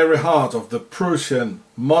 and the very heart of the Prussian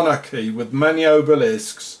monarchy, with many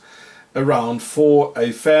obelisks around for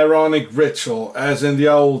a pharaonic ritual as in the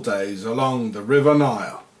old days along the River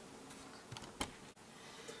Nile.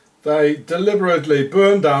 They deliberately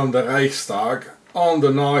burned down the Reichstag on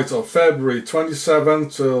the night of February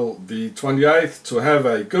 27th till the 28th to have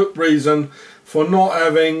a good reason for not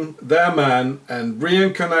having their man and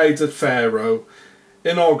reincarnated Pharaoh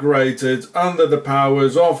inaugurated under the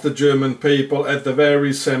powers of the German people at the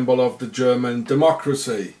very symbol of the German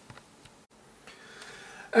democracy.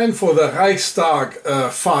 And for the Reichstag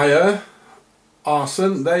fire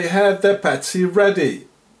arson, they had their patsy ready.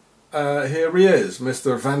 Here he is,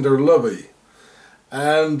 Mr. van der Lubbe.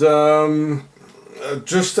 And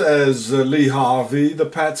just as Lee Harvey, the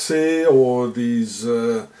patsy, or these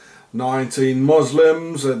 19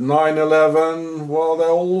 Muslims at 9/11, well, they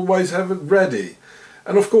always have it ready.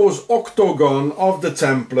 And of course, Octogon of the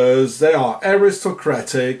Templars, they are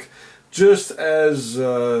aristocratic, just as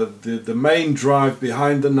the main drive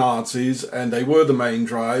behind the Nazis, and they were the main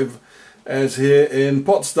drive, as here in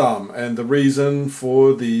Potsdam, and the reason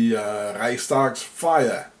for the Reichstag's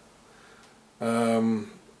fire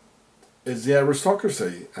is the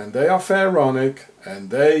aristocracy, and they are Pharaonic, and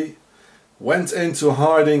they went into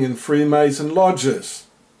hiding in Freemason lodges.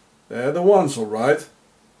 They're the ones, all right.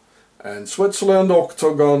 And Switzerland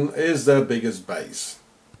Octogon is their biggest base.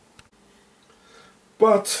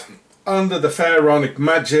 But under the pharaonic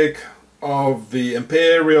magic of the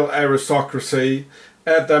imperial aristocracy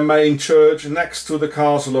at their main church next to the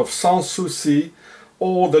castle of Sans Souci,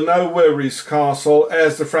 or the No Worries Castle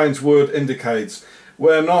as the French word indicates,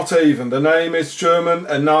 where not even the name is German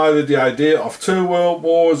and neither the idea of 2 world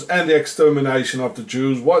wars and the extermination of the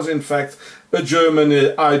Jews was in fact a German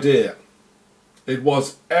idea. It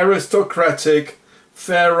was aristocratic,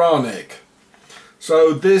 pharaonic.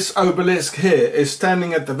 So this obelisk here is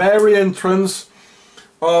standing at the very entrance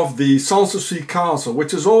of the Sanssouci castle,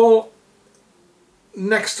 which is all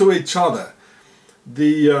next to each other.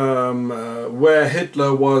 The where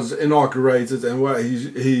Hitler was inaugurated and where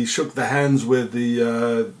he shook the hands with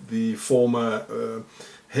the former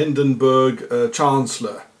Hindenburg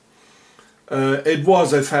Chancellor. It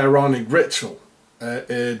was a pharaonic ritual.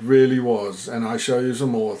 It really was, and I'll show you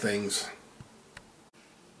some more things.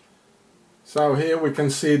 So here we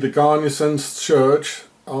can see the Garnison's church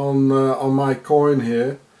on my coin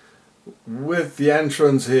here, with the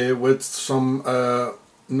entrance here with some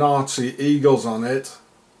Nazi eagles on it,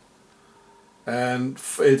 and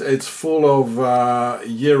it's full of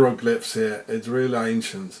hieroglyphs here. It's really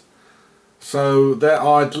ancient. So there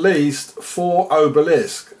are at least 4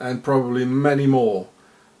 obelisks and probably many more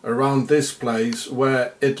around this place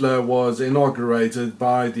where Hitler was inaugurated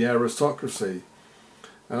by the aristocracy.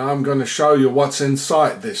 And I'm going to show you what's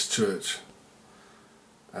inside this church.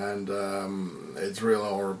 And it's really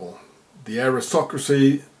horrible. The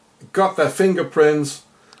aristocracy got their fingerprints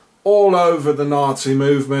all over the Nazi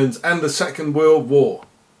movement and the Second World War.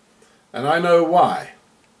 And I know why.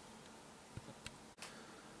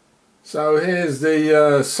 So here's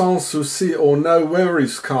the Sans Souci or No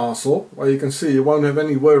Worries Castle, where you can see you won't have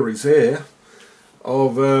any worries here,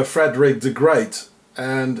 of Frederick the Great.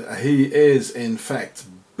 And he is in fact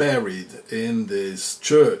buried in this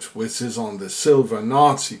church, which is on the silver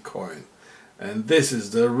Nazi coin. And this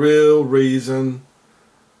is the real reason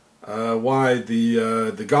why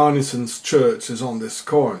the Garnison's church is on this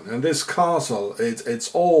coin. And this castle,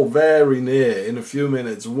 it's all very near, in a few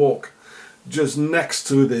minutes walk, just next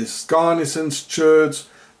to this Garnison's church,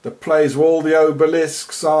 the place where all the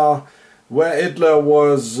obelisks are, where Hitler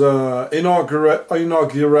was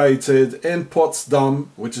inaugurated in Potsdam,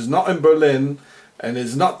 which is not in Berlin, and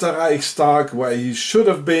is not the Reichstag, where he should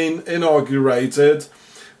have been inaugurated.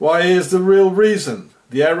 Why, here's the real reason.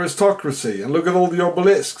 The aristocracy. And look at all the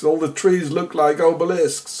obelisks. All the trees look like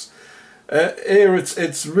obelisks. Here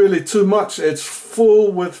it's really too much. It's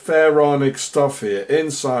full with pharaonic stuff here,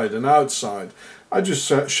 inside and outside. I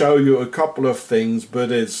just show you a couple of things, but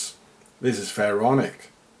this is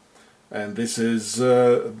pharaonic. And this is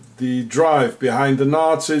the drive behind the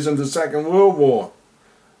Nazis in the Second World War.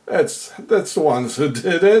 That's the ones who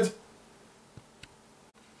did it.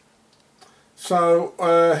 So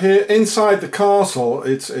here inside the castle,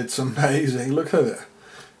 it's amazing. Look at it.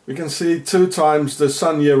 We can see 2 times the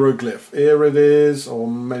sun hieroglyph. Here it is, or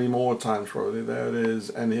many more times probably. There it is,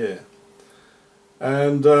 and here.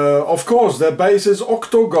 And of course their base is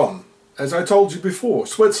Octogon, as I told you before,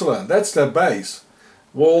 Switzerland. That's their base,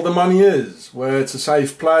 where all the money is, where it's a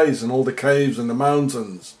safe place, and all the caves and the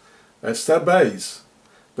mountains. That's their base.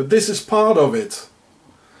 But this is part of it.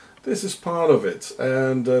 This is part of it,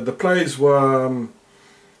 and the place where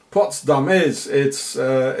Potsdam is,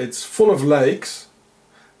 it's full of lakes,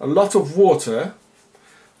 a lot of water,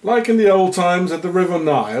 like in the old times at the River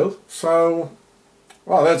Nile. So,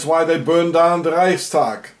 well, that's why they burned down the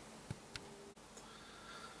Reichstag.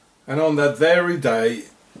 And on that very day,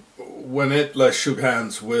 when Hitler shook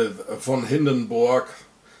hands with von Hindenburg,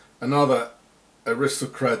 another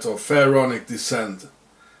aristocrat of Pharaonic descent,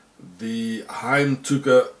 the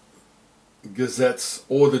Heimtücke Gesetz,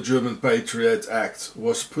 or the German Patriot Act,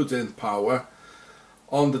 was put in power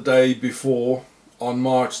on the day before, on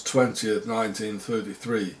March 20th,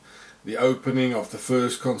 1933, the opening of the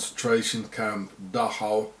first concentration camp,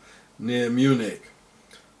 Dachau, near Munich.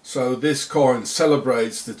 So this coin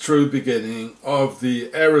celebrates the true beginning of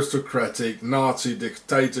the aristocratic Nazi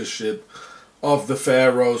dictatorship of the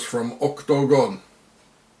Pharaohs from Octogon.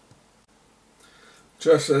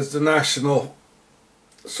 Just as the National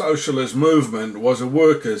Socialist movement was a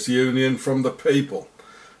workers' union from the people,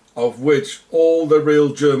 of which all the real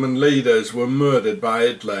German leaders were murdered by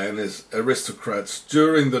Hitler and his aristocrats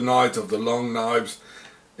during the Night of the Long Knives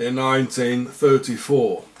in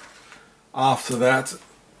 1934. After that,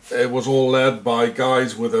 it was all led by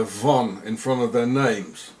guys with a von in front of their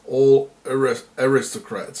names, all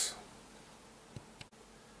aristocrats.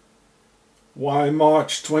 Why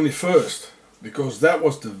March 21st? Because that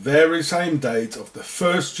was the very same date of the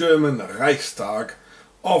first German Reichstag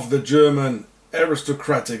of the German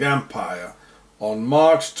aristocratic empire, on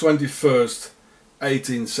March 21st,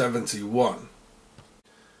 1871.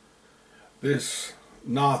 This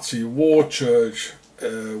Nazi war church,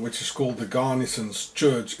 which is called the Garnison's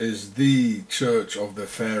Church, is the church of the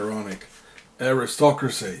Pharaonic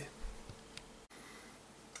aristocracy.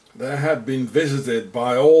 They had been visited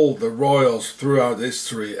by all the royals throughout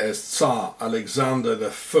history as Tsar Alexander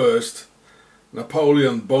I,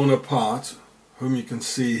 Napoleon Bonaparte, whom you can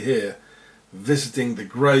see here, visiting the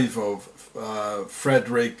grave of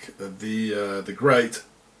Frederick the Great,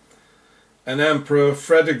 and Emperor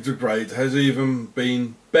Frederick the Great has even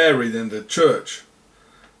been buried in the church.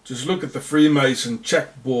 Just look at the Freemason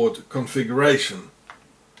checkboard configuration.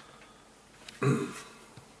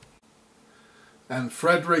 And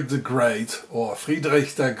Frederick the Great, or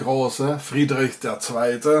Friedrich der Große, Friedrich der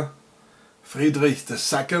Zweite, Friedrich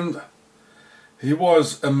II, he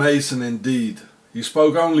was a Mason indeed. He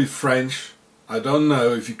spoke only French. I don't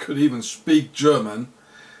know if he could even speak German,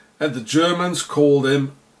 and the Germans called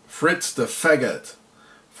him Fritz the Faggot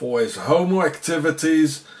for his homo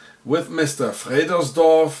activities with Mr.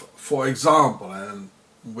 Fredersdorf, for example, and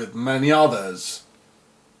with many others.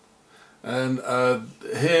 And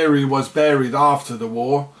here he was buried after the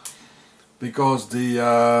war, because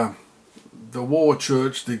the war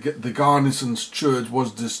church, the Garnison's Church,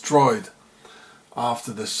 was destroyed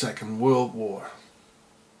after the Second World War.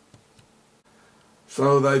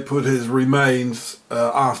 So they put his remains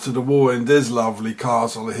after the war in this lovely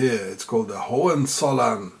castle here. It's called the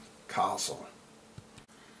Hohenzollern Castle.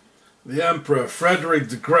 The Emperor Frederick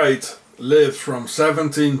the Great lived from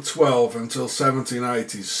 1712 until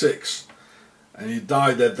 1786, and he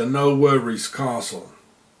died at the No Worries Castle,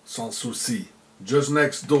 Sans Souci, just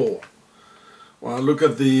next door. Well, look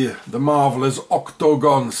at the marvelous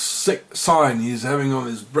Octogon sign he's having on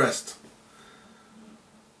his breast.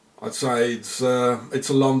 I'd say it's a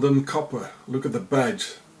London copper. Look at the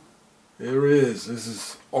badge. Here he is. This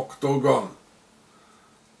is Octogon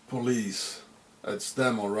Police. That's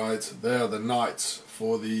them, all right. They are the knights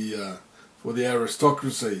for the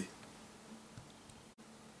aristocracy.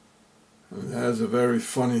 It has a very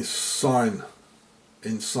funny sign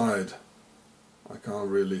inside. I can't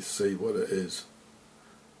really see what it is.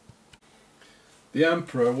 The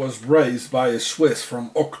emperor was raised by a Swiss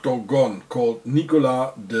from Octogon called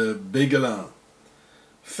Nicolas de Beguelin.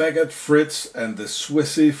 Faggot Fritz and the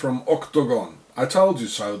Swissy from Octogon. I told you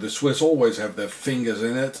so, the Swiss always have their fingers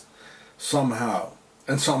in it, somehow.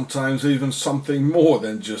 And sometimes even something more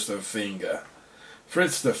than just a finger.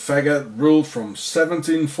 Fritz the Faggot ruled from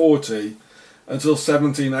 1740 until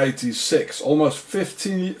 1786, almost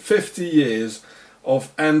 50 years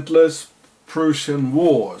of endless Prussian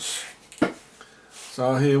wars.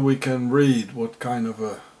 So here we can read what kind of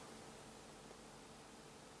a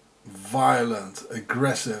violent,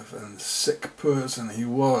 aggressive and sick person he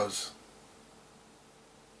was.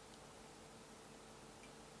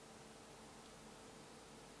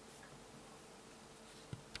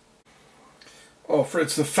 Oh,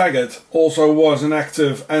 Fritz the Faggot also was an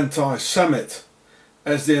active anti-Semite,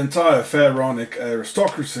 as the entire Pharaonic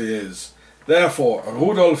aristocracy is. Therefore,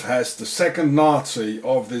 Rudolf Hess, the second Nazi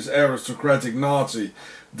of this aristocratic Nazi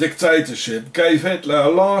dictatorship, gave Hitler a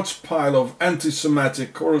large pile of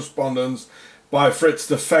anti-Semitic correspondence by Fritz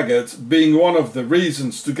the Faggot, being one of the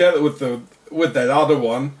reasons, together with that other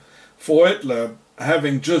one, for Hitler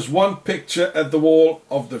having just one picture at the wall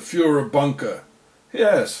of the Führer bunker.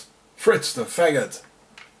 Yes, Fritz the Faggot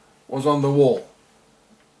was on the wall.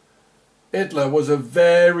 Hitler was a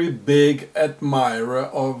very big admirer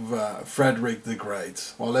of Frederick the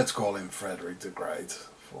Great. Well, let's call him Frederick the Great,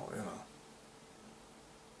 for, you know.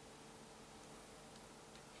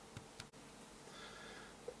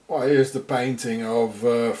 Well, here's the painting of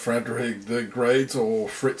Frederick the Great, or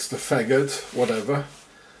Fritz the Faggot, whatever,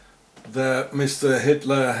 that Mr.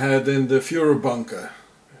 Hitler had in the Führer bunker.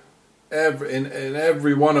 In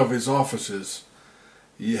every one of his offices,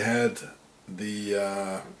 he had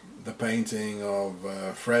the painting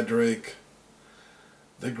of Frederick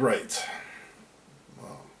the Great.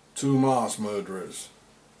 Well, 2 mass murderers.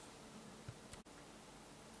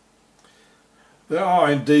 There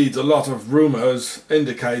are indeed a lot of rumours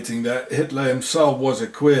indicating that Hitler himself was a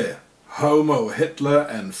queer. Homo Hitler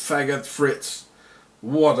and faggot Fritz.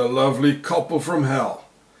 What a lovely couple from hell.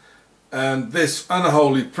 And this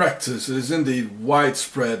unholy practice is indeed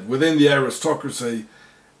widespread within the aristocracy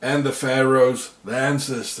and the Pharaohs, the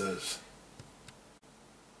ancestors.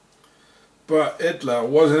 But Hitler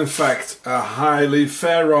was in fact a highly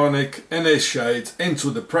pharaonic initiate into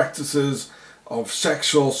the practices of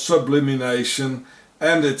sexual sublimation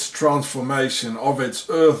and its transformation of its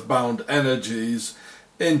earthbound energies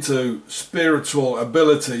into spiritual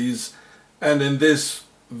abilities, and in this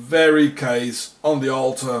very case on the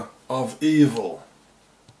altar of evil.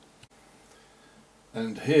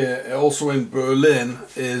 And here also in Berlin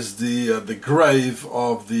is the grave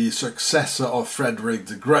of the successor of Frederick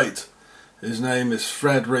the Great. His name is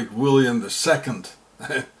Frederick William II.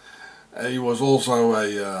 He was also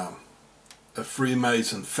a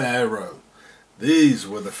Freemason pharaoh. These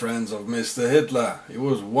were the friends of Mr. Hitler. He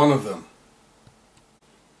was one of them.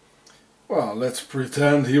 Well, let's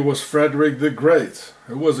pretend he was Frederick the Great,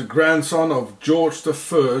 who was a grandson of George I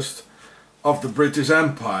of the British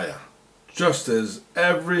Empire, just as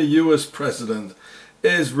every US president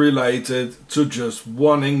is related to just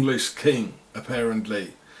one English king,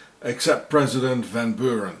 apparently, except President Van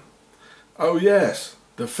Buren. Oh yes,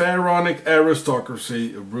 the pharaonic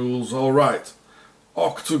aristocracy rules all right.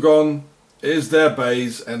 Octogon is their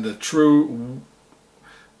base, and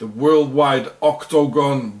the worldwide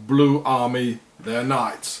Octogon Blue Army their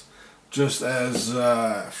knights. Just as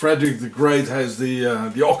Frederick the Great has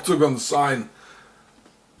the Octogon sign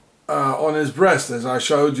on his breast, as I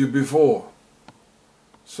showed you before.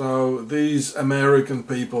 So these American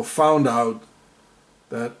people found out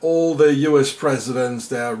that all the US presidents,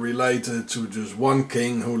 they are related to just one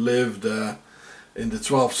king who lived in the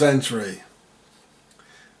 12th century.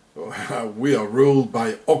 We are ruled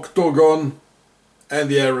by Octogon and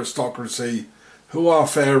the aristocracy, who are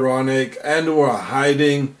pharaonic and who are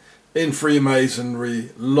hiding in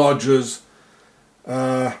Freemasonry lodges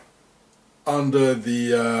under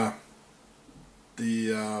the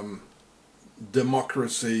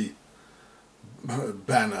democracy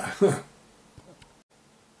banner.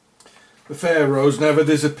 The Pharaohs never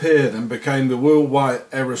disappeared and became the worldwide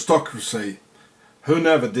aristocracy, who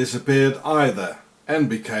never disappeared either and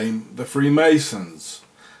became the Freemasons,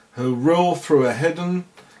 who rule through a hidden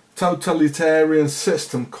totalitarian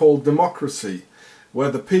system called democracy,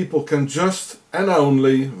 where the people can just and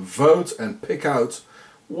only vote and pick out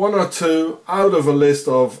 1 or 2 out of a list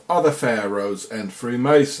of other Pharaohs and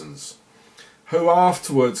Freemasons, who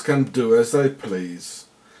afterwards can do as they please.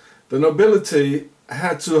 The nobility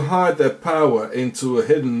had to hide their power into a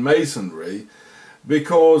hidden masonry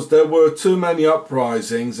because there were too many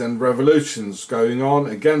uprisings and revolutions going on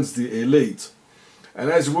against the elite. And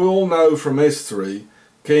as we all know from history,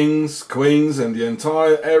 kings, queens and the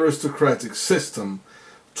entire aristocratic system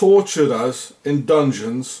tortured us in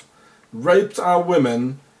dungeons, raped our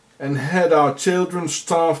women and had our children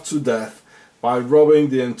starved to death by robbing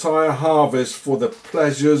the entire harvest for the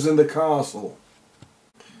pleasures in the castle.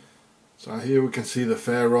 So here we can see the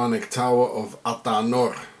pharaonic tower of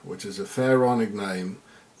Atanor, which is a pharaonic name.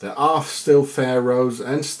 There are still pharaohs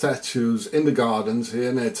and statues in the gardens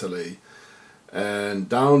here in Italy. And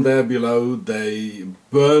down there below they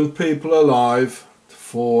burn people alive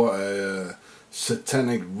for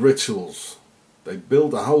satanic rituals. They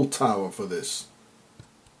built a whole tower for this.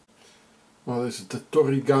 Well, this is the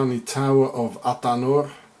Torrigani Tower of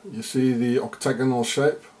Atanor. You see the octagonal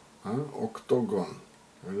shape? Octogon.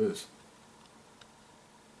 There it is.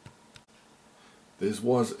 This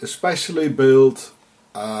was especially built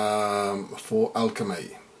for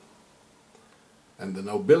alchemy. And the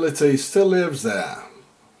nobility still lives there.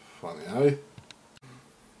 Funny, eh?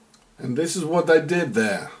 And this is what they did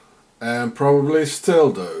there. And probably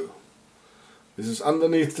still do. This is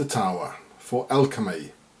underneath the tower for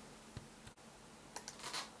alchemy.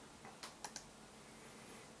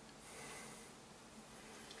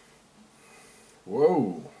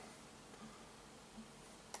 Whoa.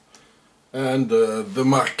 and the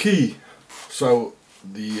Marquis, so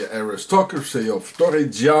the aristocracy of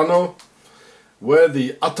Torrigiano, where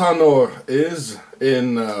the Atanor is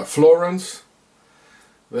in Florence.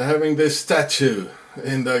 They're having this statue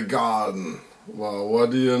in their garden. Well,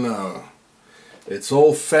 what do you know? It's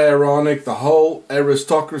all pharaonic, the whole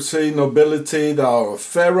aristocracy, nobility, they are of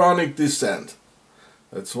pharaonic descent.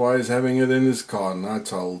 That's why he's having it in his garden, I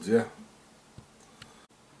told you.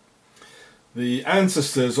 The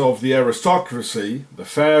ancestors of the aristocracy, the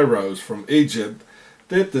pharaohs from Egypt,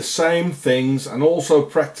 did the same things and also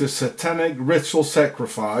practiced satanic ritual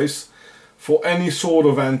sacrifice for any sort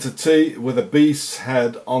of entity with a beast's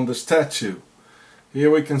head on the statue. Here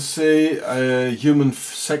we can see a human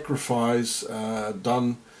sacrifice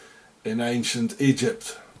done in ancient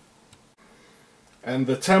Egypt. And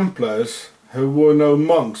the Templars, who were no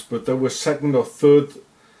monks but they were second or third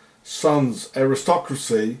sons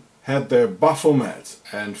aristocracy, had their Baphomet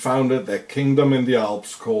and founded their kingdom in the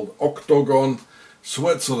Alps called Octogon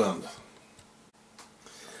Switzerland.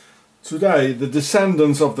 Today, the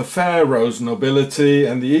descendants of the Pharaohs nobility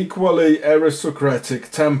and the equally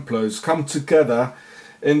aristocratic Templars come together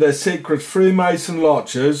in their secret Freemason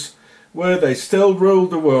lodges, where they still rule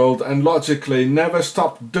the world and logically never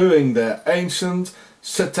stopped doing their ancient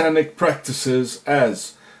satanic practices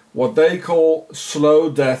as what they call slow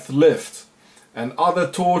death lift and other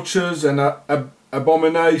tortures and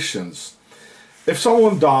abominations. If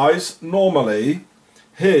someone dies, normally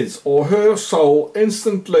his or her soul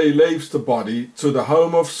instantly leaves the body to the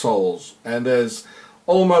home of souls, and there's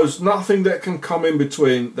almost nothing that can come in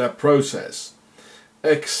between that process,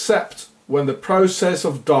 except when the process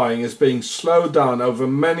of dying is being slowed down over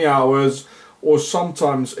many hours or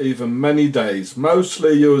sometimes even many days,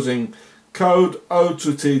 mostly using code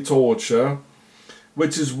O2T torture,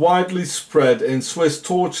 which is widely spread in Swiss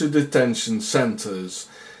torture detention centers,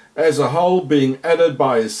 as a whole being added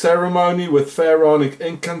by a ceremony with pharaonic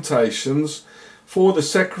incantations for the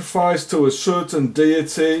sacrifice to a certain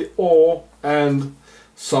deity or and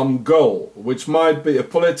some goal, which might be a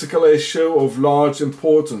political issue of large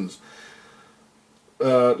importance,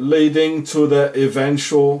 leading to the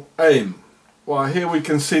eventual aim. Well, here we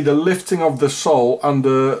can see the lifting of the soul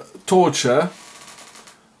under torture.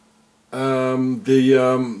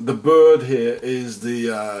 The bird here is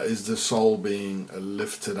the soul being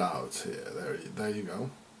lifted out here. There you go.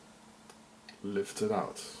 Lifted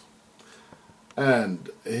out. And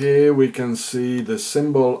here we can see the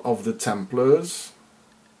symbol of the Templars.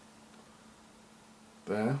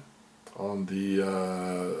 There, on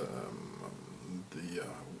the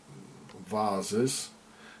vases,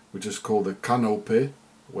 which is called the canopy,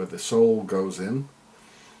 where the soul goes in.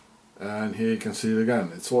 And here you can see it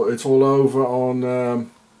again. It's all over on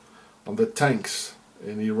the tanks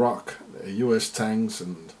in Iraq, US tanks.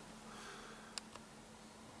 And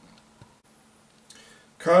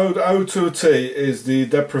code O2T is the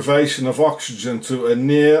deprivation of oxygen to a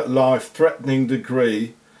near life-threatening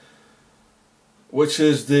degree, which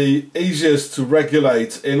is the easiest to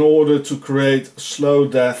regulate in order to create slow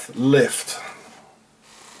death lift.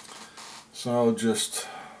 So just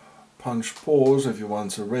punch pause if you want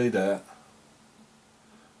to read it.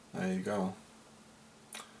 There you go.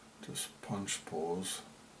 Just punch pause.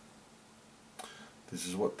 This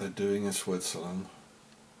is what they're doing in Switzerland.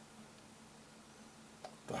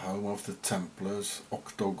 The home of the Templars,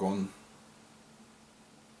 Octogon.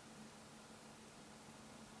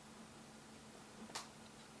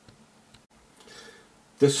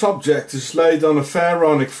 The subject is laid on a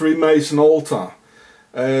pharaonic Freemason altar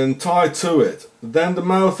and tied to it. Then the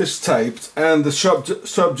mouth is taped and the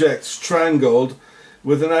subject strangled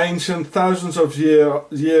with an ancient, thousands of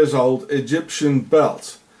years old Egyptian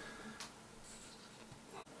belt.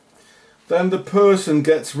 Then the person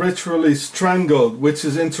gets ritually strangled, which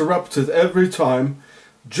is interrupted every time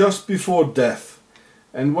just before death,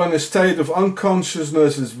 and when a state of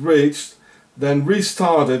unconsciousness is reached, then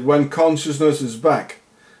restarted when consciousness is back,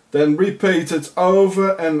 then repeated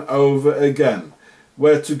over and over again,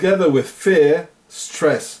 where together with fear,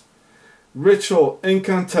 stress, ritual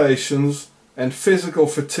incantations and physical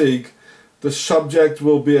fatigue, the subject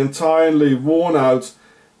will be entirely worn out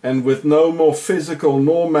and with no more physical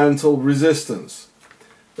nor mental resistance.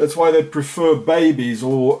 That's why they prefer babies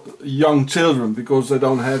or young children, because they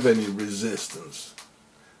don't have any resistance.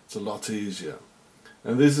 It's a lot easier.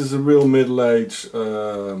 And this is a real middle-age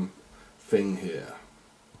thing here.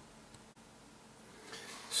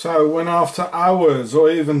 So when after hours or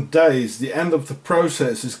even days the end of the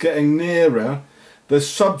process is getting nearer, the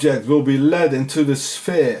subject will be led into the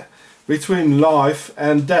sphere between life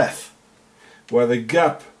and death, where the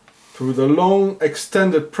gap through the long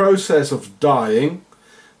extended process of dying,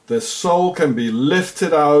 the soul can be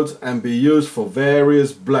lifted out and be used for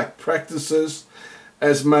various black practices,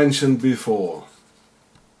 as mentioned before.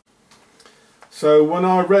 So when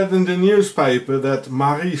I read in the newspaper that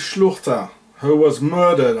Marie Schluchter, who was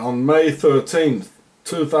murdered on May 13th,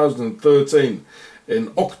 2013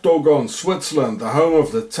 in Octogon, Switzerland, the home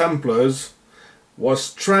of the Templars, was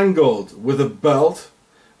strangled with a belt,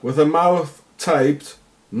 with her mouth taped,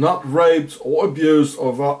 not raped or abused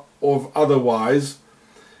or otherwise,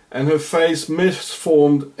 and her face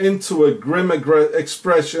misformed into a grim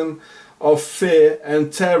expression of fear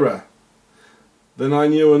and terror, then I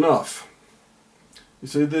knew enough. You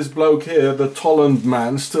see, this bloke here, the Tolland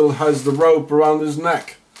man, still has the rope around his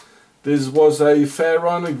neck. This was a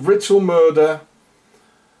pharaonic ritual murder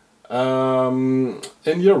in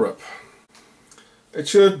Europe. It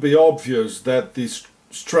should be obvious that the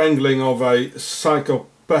strangling of a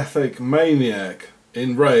psychopathic maniac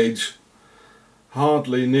in rage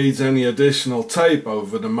hardly needs any additional tape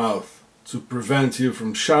over the mouth to prevent you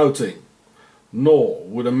from shouting, nor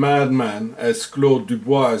would a madman, as Claude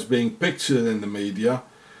Dubois is being pictured in the media,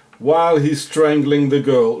 while he's strangling the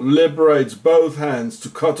girl, liberates both hands to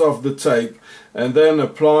cut off the tape and then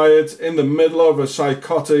apply it in the middle of a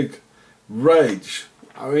psychotic rage.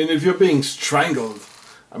 I mean, if you're being strangled,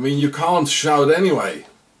 I mean, you can't shout anyway,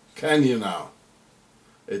 can you now?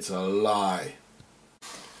 It's a lie.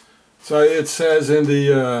 So it says in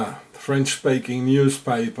the French-speaking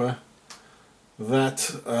newspaper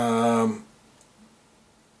that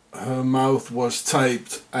her mouth was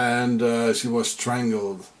taped and she was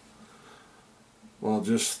strangled. Well,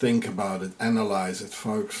 just think about it, analyze it,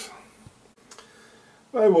 folks.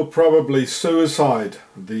 They will probably suicide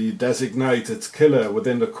the designated killer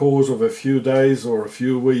within the course of a few days or a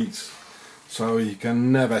few weeks, so he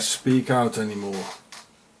can never speak out anymore.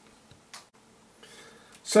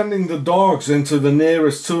 Sending the dogs into the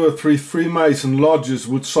nearest 2 or 3 Freemason lodges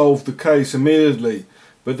would solve the case immediately,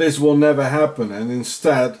 but this will never happen, and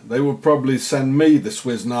instead they will probably send me, the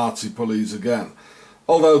Swiss Nazi police, again.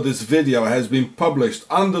 Although this video has been published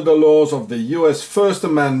under the laws of the US First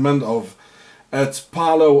Amendment at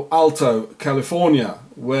Palo Alto, California,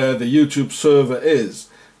 where the YouTube server is,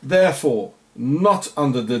 therefore not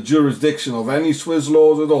under the jurisdiction of any Swiss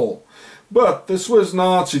laws at all. But the Swiss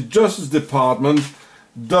Nazi Justice Department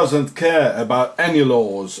doesn't care about any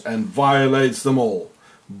laws and violates them all,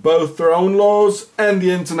 both their own laws and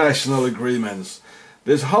the international agreements.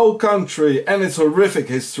 This whole country and its horrific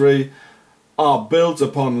history are built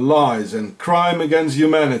upon lies and crime against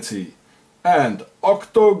humanity, and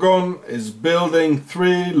Octogon is building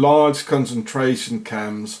 3 large concentration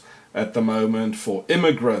camps at the moment for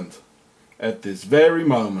immigrants, at this very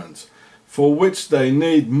moment, for which they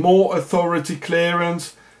need more authority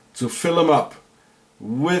clearance to fill them up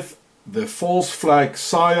with the false flag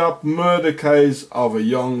PSYOP murder case of a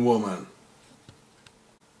young woman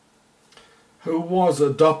who was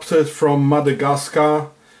adopted from Madagascar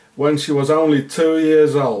when she was only 2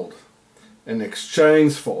 years old. In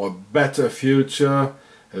exchange for a better future,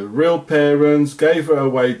 her real parents gave her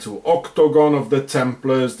away to Octogon of the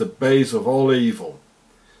Templars, the base of all evil.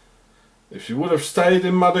 If she would have stayed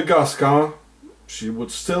in Madagascar, she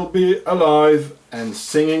would still be alive and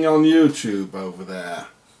singing on YouTube over there.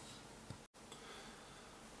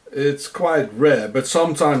 It's quite rare, but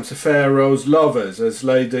sometimes the Pharaohs love us, as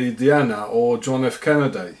Lady Diana or John F.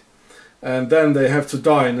 Kennedy, and then they have to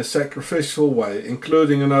die in a sacrificial way,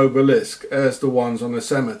 including an obelisk, as the ones on the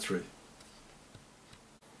cemetery.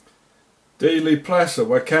 Dealey Plaza,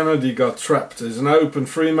 where Kennedy got trapped, is an open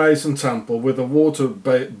Freemason temple with a water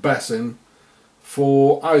basin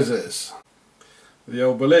for Isis. The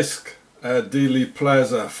obelisk at Dealey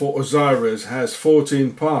Plaza for Osiris has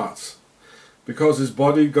 14 parts, because his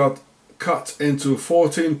body got cut into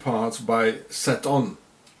 14 parts by Seton.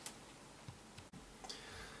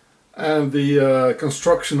 And the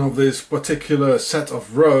construction of this particular set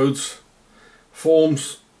of roads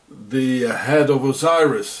forms the head of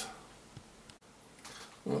Osiris.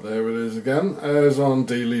 Well, there it is again, as on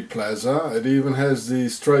Dealey Plaza. It even has the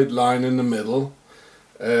straight line in the middle,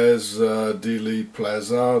 as Dealey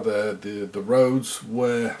Plaza, the roads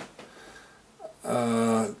where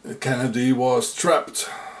Kennedy was trapped.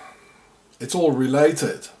 It's all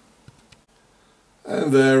related.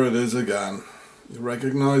 And there it is again. You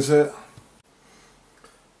recognize it?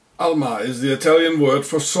 Alma is the Italian word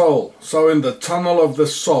for soul. So in the Tunnel of the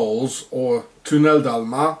Souls, or Tunnel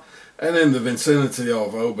d'Alma, and in the vicinity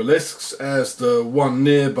of obelisks, as the one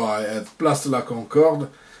nearby at Place de la Concorde,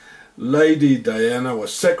 Lady Diana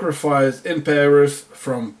was sacrificed in Paris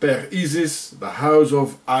from Per Isis, the house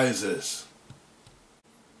of Isis.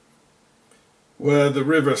 Where the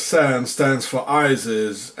river Seine stands for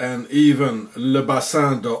Isis, and even Le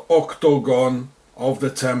Bassin de Octogon of the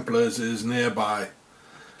Templars is nearby.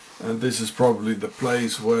 And this is probably the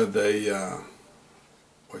place where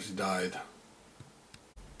she died.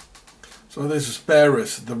 So this is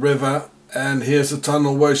Paris, the river, and here's the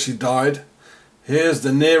tunnel where she died. Here's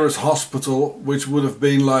the nearest hospital, which would have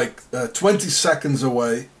been like 20 seconds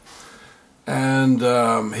away. And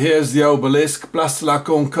here's the obelisk, Place de la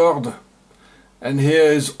Concorde. And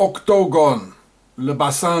here is Octogon, Le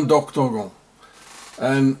Bassin d'Octogon.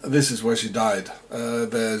 And this is where she died.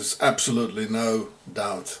 There's absolutely no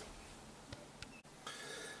doubt.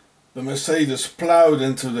 The Mercedes ploughed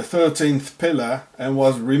into the 13th pillar and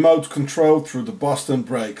was remote controlled through the Boston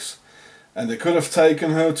brakes. And they could have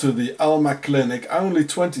taken her to the Alma Clinic only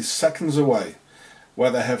 20 seconds away, where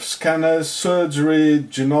they have scanners, surgery,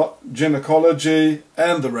 gynecology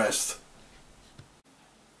and the rest.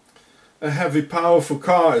 A heavy powerful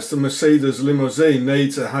car as the Mercedes limousine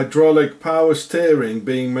needs a hydraulic power steering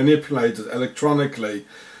being manipulated electronically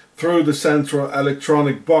through the central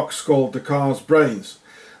electronic box called the car's brains,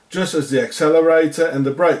 just as the accelerator and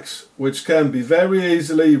the brakes, which can be very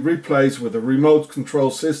easily replaced with a remote control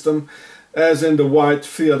system as in the white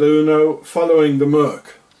Fiat Uno following the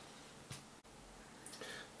Merc.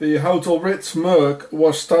 The Hotel Ritz Merc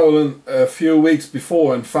was stolen a few weeks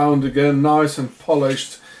before and found again nice and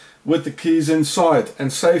polished with the keys inside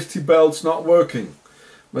and safety belts not working.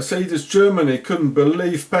 Mercedes Germany couldn't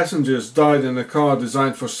believe passengers died in a car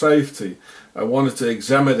designed for safety and wanted to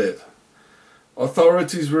examine it.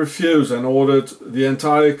 Authorities refused and ordered the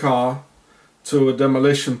entire car to a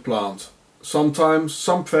demolition plant. Sometimes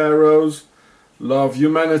some pharaohs love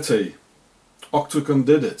humanity. Octogon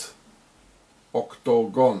did it.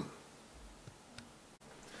 Octogon.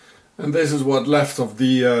 And this is what left of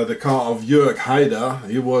the car of Jörg Haider.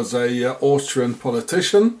 He was a Austrian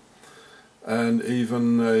politician and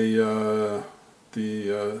even the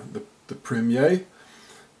premier,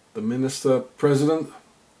 the minister president,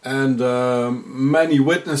 and many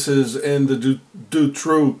witnesses in the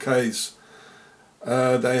Dutroux case.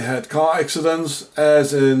 They had car accidents,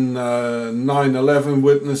 as in 9/11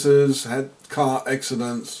 witnesses had car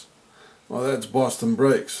accidents. Well, that's Boston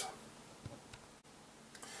brakes.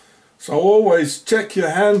 So always check your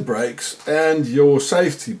handbrakes and your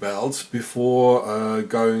safety belts before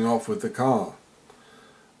going off with the car.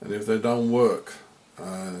 And if they don't work,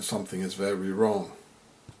 something is very wrong.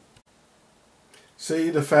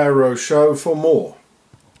 See the Pharaoh show for more.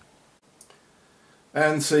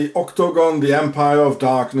 And see Octogon, the Empire of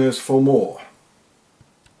Darkness for more.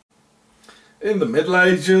 In the Middle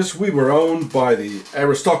Ages we were owned by the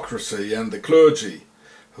aristocracy and the clergy,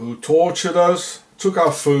 who tortured us, took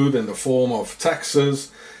our food in the form of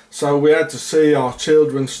taxes, so we had to see our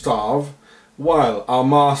children starve, while our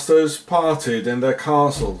masters partied in their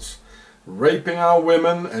castles, raping our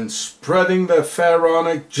women and spreading their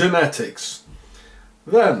pharaonic genetics.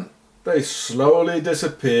 Then they slowly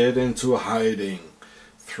disappeared into hiding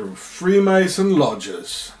through Freemason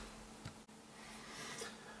lodges.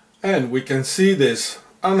 And we can see this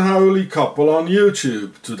unholy couple on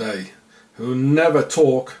YouTube today, who never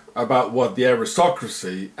talk about what the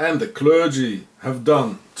aristocracy and the clergy have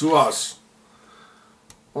done to us.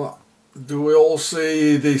 Well, do we all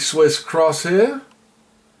see the Swiss cross here?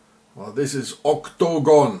 Well, this is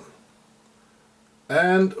Octogon,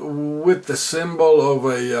 and with the symbol of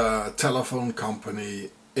a telephone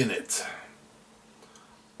company in it.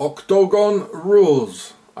 Octogon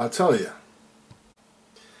rules, I tell you.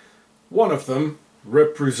 One of them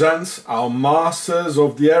represents our masters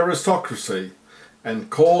of the aristocracy and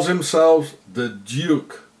calls himself the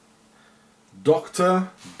Duke, Dr.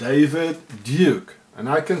 David Duke, and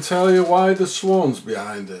I can tell you why the swan's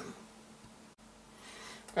behind him.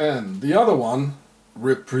 And the other one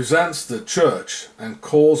represents the church and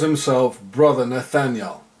calls himself Brother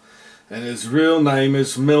Nathaniel, and his real name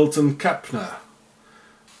is Milton Kepner.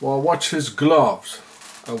 Well, watch his gloves,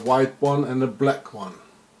 a white one and a black one.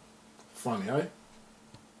 Funny, eh?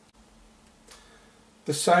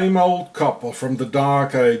 The same old couple from the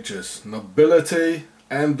Dark Ages, nobility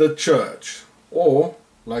and the church, or,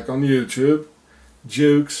 like on YouTube,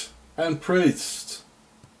 dukes and priests.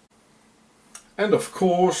 And of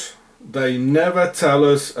course, they never tell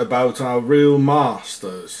us about our real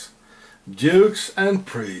masters, dukes and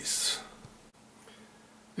priests.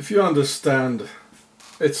 If you understand,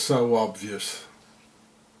 it's so obvious.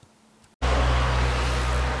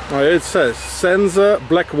 It says Senza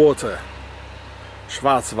Blackwater.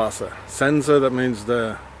 Schwarzwasser. Sensor, that means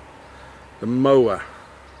the mower,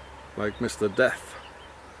 like Mr. Death.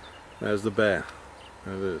 There's the bear.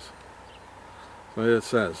 There it is. So here it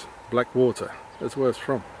says Blackwater. That's where it's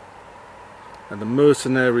from. And the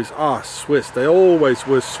mercenaries are Swiss. They always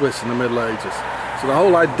were Swiss in the Middle Ages. So the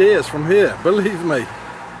whole idea is from here, believe me.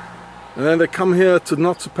 And then they come here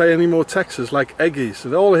not to pay any more taxes, like Eggies. So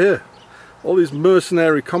they're all here. All these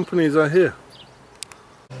mercenary companies are here.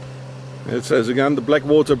 It says again the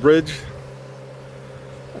Blackwater Bridge.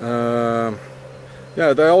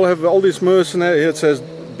 Yeah, they all have all these mercenary. Here it says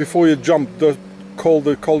before you jump, call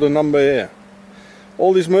the number here.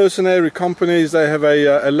 All these mercenary companies, they have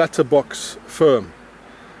a letterbox firm.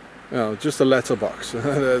 You know, just a letterbox,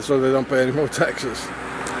 so they don't pay any more taxes.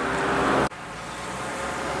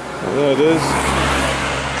 And there it is.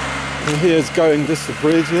 And here it's going. This is the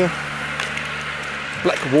bridge here.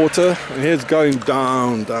 Blackwater, and here it's going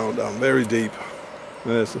down, down, down, very deep.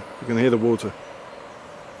 There's, you can hear the water.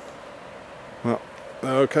 Well,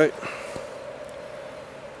 okay.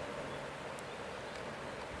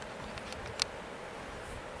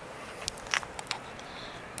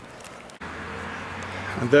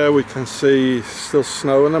 And there we can see still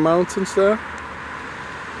snow in the mountains there.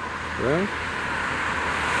 Yeah.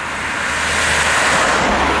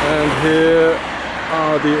 And here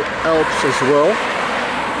are the Alps as well.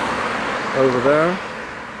 Over there.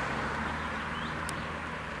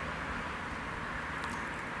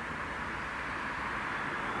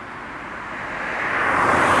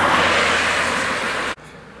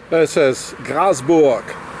 There it says Grasburg,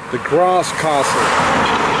 the grass castle.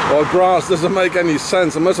 Well, grass doesn't make any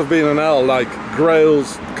sense. It must have been an L, like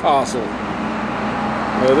Grail's castle.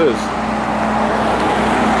 There it is.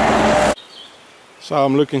 So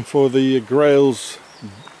I'm looking for the Grail's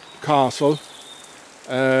castle.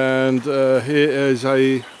 And here is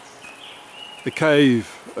a cave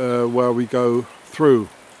where we go through,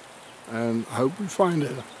 and hope we find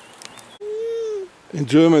it. In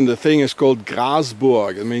German the thing is called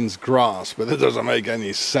Grasburg. It means grass, but it doesn't make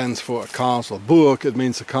any sense for a castle. Burg, it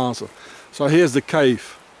means a castle. So here's the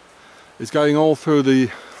cave. It's going all through the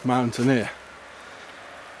mountain here.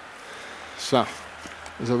 So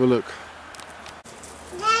let's have a look.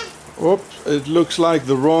 Oops, it looks like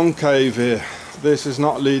the wrong cave here. This is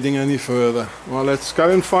not leading any further. Well, let's go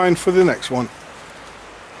and find for the next one.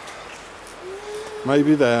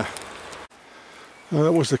 Maybe there.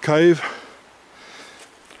 That was the cave.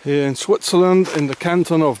 Here in Switzerland, in the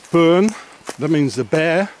canton of Bern. That means the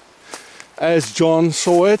bear, as John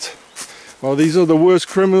saw it. Well, these are the worst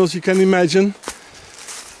criminals you can imagine.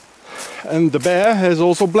 And the bear has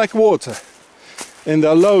also black water in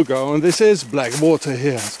their logo. And this is black water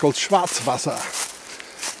here. It's called Schwarzwasser.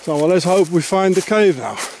 So well, let's hope we find the cave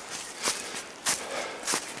now.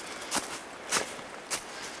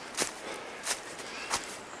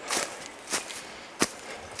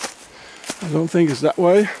 I don't think it's that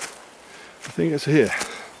way. I think it's here.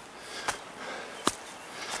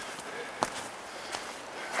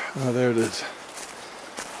 Oh, there it is.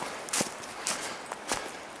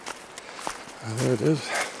 Oh, there it is.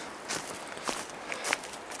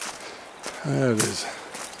 There it is.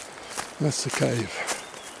 That's the cave.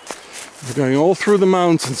 We're going all through the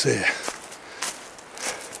mountains here.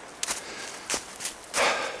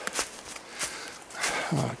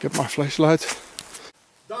 Oh, get my flashlight.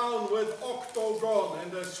 Down with Octogon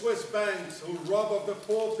and the Swiss banks who rob of the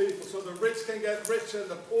poor people so the rich can get richer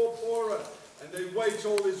and the poor poorer. And they wage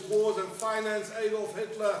all these wars and finance Adolf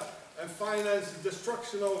Hitler and finance the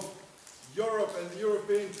destruction of Europe and the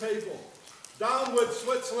European people. Down with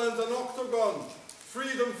Switzerland and Octogon.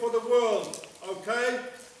 Freedom for the world, okay?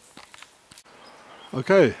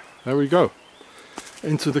 Okay, there we go.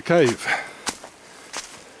 Into the cave.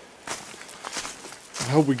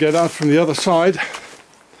 I hope we get out from the other side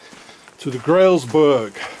to the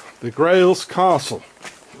Grailsburg, the Grail's castle.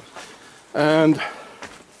 And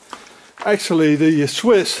actually the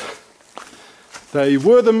Swiss, they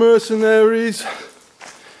were the mercenaries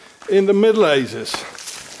in the Middle Ages.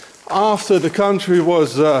 After the country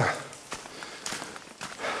was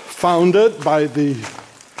founded by the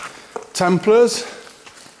Templars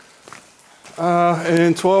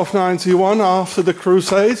in 1291 after the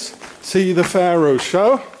Crusades. See the Pharaohs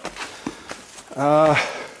show.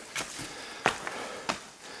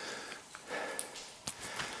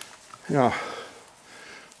 Yeah,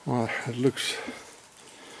 well, it looks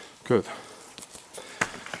good.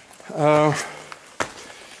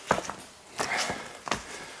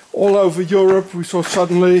 All over Europe we saw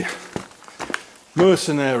suddenly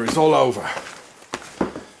mercenaries all over.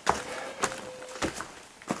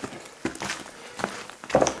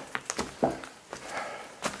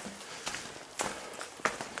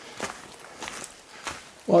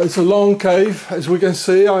 Well, it's a long cave, as we can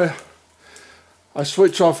see. I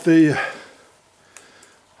switch off the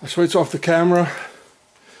camera.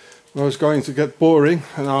 I was going to get boring,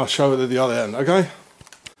 and I'll show it at the other end. Okay.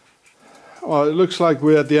 Well, it looks like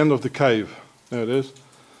we're at the end of the cave. There it is.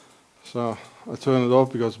 So I turn it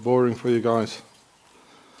off because it's boring for you guys.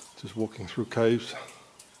 Just walking through caves.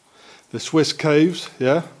 The Swiss caves,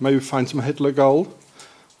 yeah. Maybe find some Hitler gold.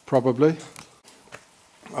 Probably.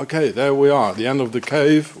 Okay, there we are, the end of the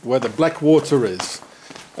cave where the black water is,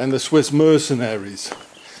 and the Swiss mercenaries.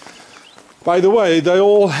 By the way, they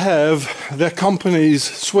all have their companies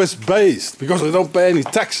Swiss based because they don't pay any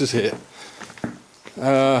taxes here.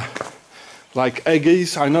 Like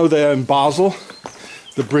Aegis, I know they are in Basel.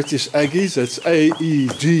 The British Aegis, it's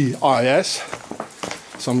A-E-G-I-S,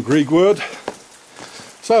 some Greek word.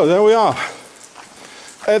 So there we are,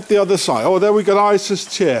 at the other side. Oh, there we got Isis'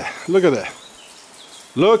 chair, look at it.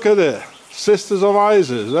 Look at it, Sisters of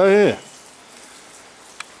Isis, they're here.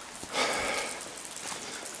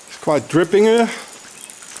 It's quite dripping here.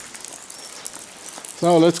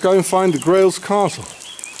 So let's go and find the Grail's castle.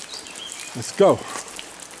 Let's go.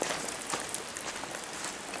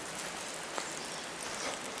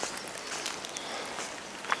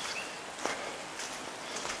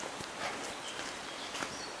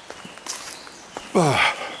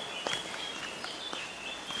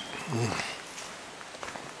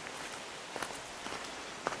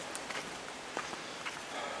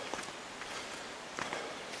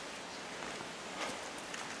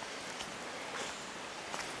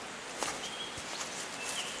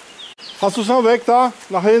 Hast du so weg da,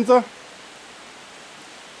 nach hinten?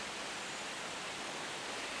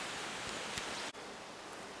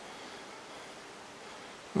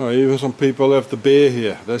 Oh, even some people have the beer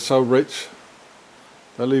here. They're so rich.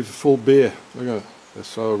 They leave a full beer. Look at it. They're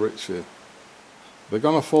so rich here. They're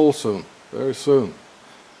gonna fall soon, very soon.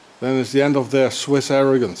 Then it's the end of their Swiss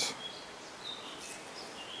arrogance.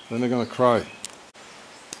 Then they're gonna cry.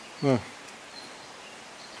 Oh.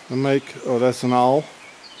 Oh, that's an owl.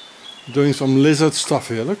 Doing some lizard stuff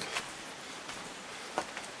here, look.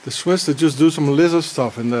 The Swiss, they just do some lizard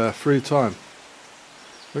stuff in their free time.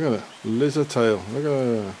 Look at it, lizard tail, look at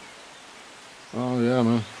it. Oh yeah,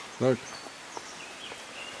 man, look.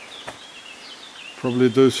 Probably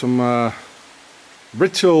do some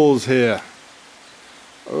rituals here.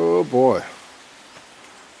 Oh boy.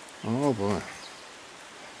 Oh boy.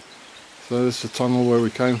 So this is the tunnel where we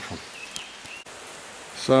came from.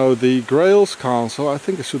 So the Grail's castle, I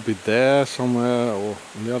think it should be there somewhere or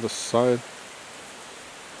on the other side.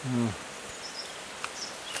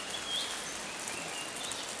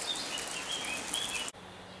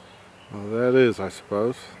 Well, there it is, I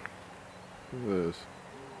suppose. There it is.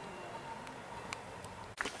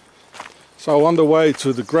 So on the way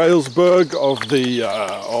to the Grailsburg of the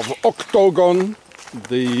of Octogon,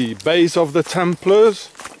 the base of the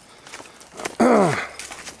Templars.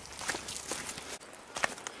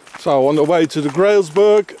 So on the way to the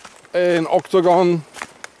Grailsburg in Octogon,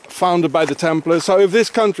 founded by the Templars. So if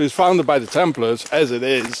this country is founded by the Templars, as it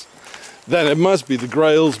is, then it must be the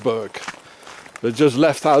Grailsburg. They just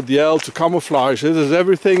left out the L to camouflage it, as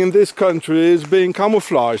everything in this country is being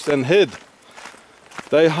camouflaged and hid.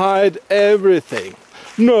 They hide everything.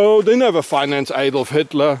 No, they never financed Adolf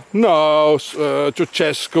Hitler. No,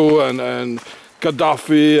 Ceausescu and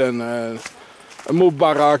Gaddafi and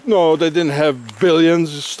Mubarak. No, they didn't have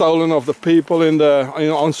billions stolen of the people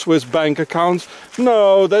on Swiss bank accounts.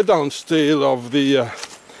 No, they don't steal of the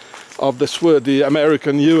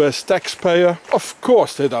American US taxpayer. Of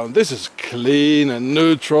course they don't. This is clean and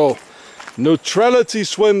neutral. Neutrality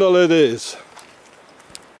swindle it is.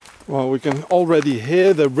 Well, we can already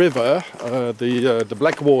hear the river, the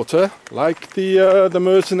Blackwater, like the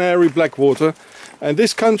mercenary Blackwater. And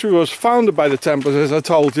this country was founded by the Templars, as I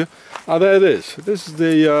told you. Ah, there it is. This is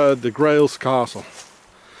the Grail's castle.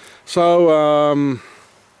 So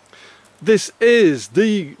this is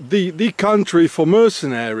the country for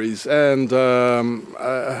mercenaries and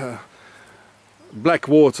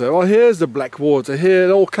Blackwater. Well, here's the Blackwater. Here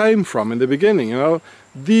it all came from in the beginning. You know,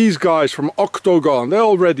 these guys from Octogon, they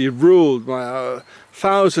already ruled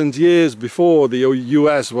 1,000 years before the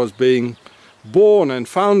US was being born and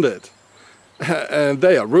founded. And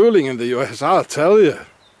they are ruling in the US, I'll tell you.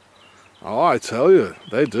 Oh, I tell you,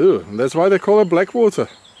 they do. And that's why they call it Blackwater.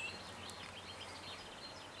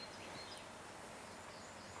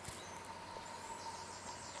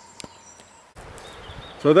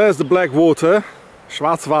 So there's the Blackwater,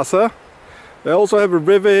 Schwarzwasser. They also have a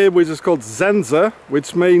river here which is called Sense,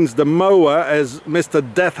 which means the mower, as Mr.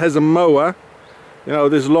 Death has a mower. You know,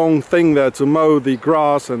 this long thing there to mow the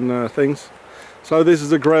grass and things. So this is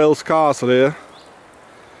the Grail's castle here.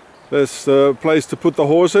 There's the place to put the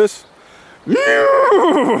horses.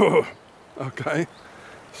 Okay,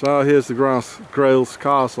 so here's the Grail's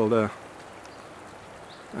castle there.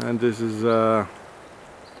 And this is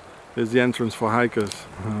here's the entrance for hikers.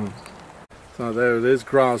 So there it is,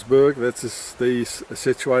 Grasberg. That's the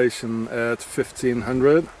situation at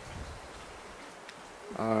 1500.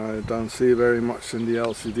 I don't see very much in the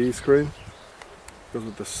LCD screen because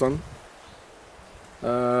of the sun.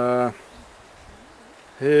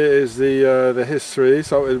 Here is the history.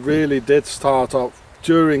 So it really did start up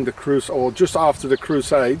during the Crusade, or just after the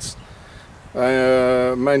Crusades.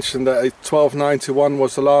 I mentioned that 1291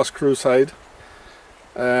 was the last crusade,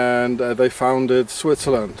 and they founded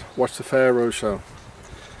Switzerland. Watch the Pharaohs show.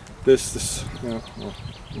 This yeah, well,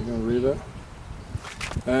 you can read it.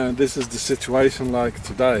 And this is the situation like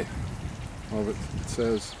today. Well, it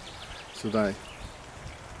says today.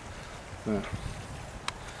 Yeah.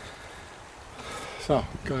 So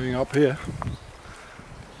going up here.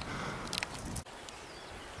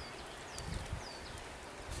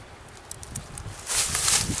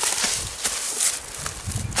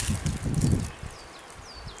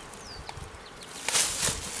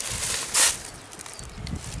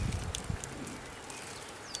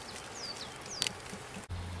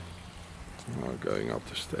 Going up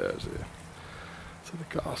the stairs here to the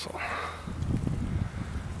castle.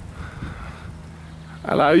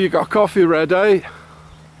 Hello, you got coffee ready?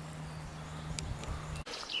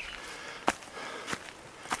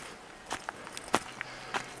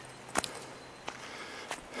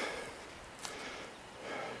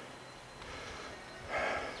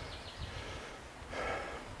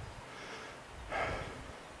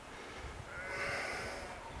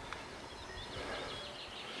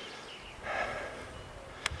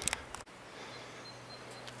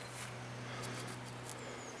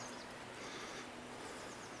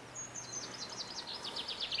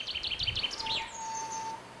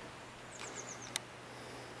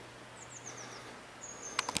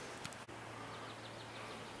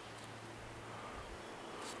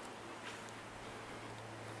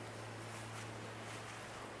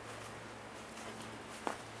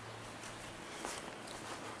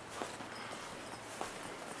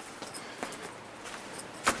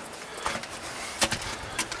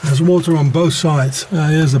 There's water on both sides.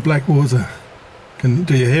 Here's the black water.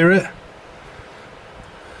 Do you hear it?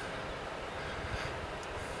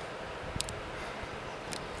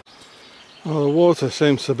 Well, the water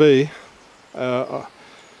seems to be on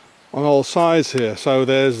all sides here. So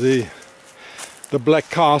there's the black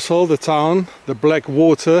castle, the town, the black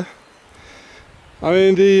water. I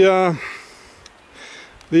mean the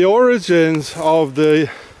origins of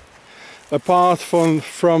apart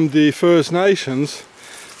from the First Nations.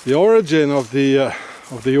 The origin of the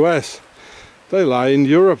US, they lie in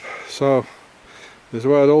Europe, so this is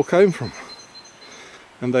where it all came from.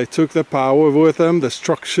 And they took their power with them, the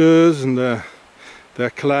structures and their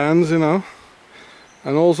clans, you know.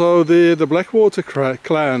 And also the Blackwater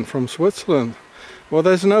clan from Switzerland. Well,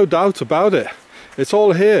 there's no doubt about it. It's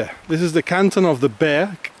all here. This is the canton of the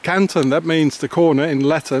Bear. Canton, that means the corner in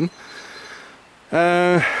Latin.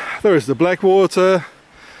 There is the Blackwater.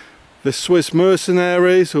 The Swiss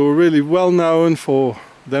mercenaries, who were really well known for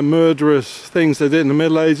their murderous things they did in the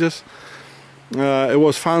Middle Ages. It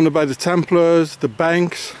was founded by the Templars, the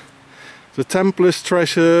banks, the Templars'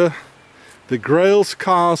 treasure, the Grail's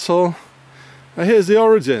castle. Here's the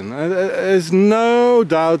origin. There's no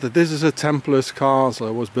doubt that this is a Templars' castle.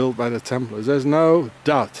 It was built by the Templars. There's no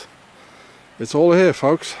doubt. It's all here,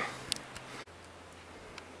 folks.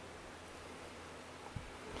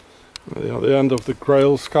 The other end of the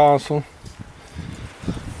Grail's castle.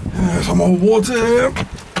 Some more water here,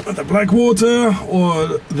 the black water,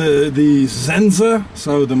 or the Zenzer,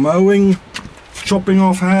 so the mowing, chopping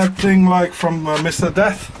off head thing, like from Mr.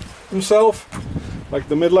 Death himself, like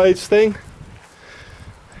the Middle Age thing.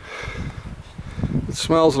 It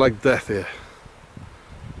smells like death here.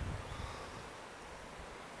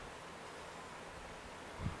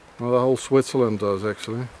 Well, the whole Switzerland does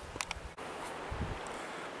actually.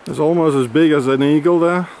 It's almost as big as an eagle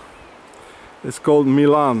there. It's called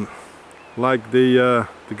Milan, like the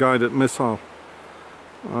guided missile.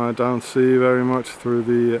 I don't see very much through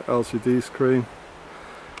the LCD screen.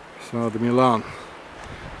 So the Milan.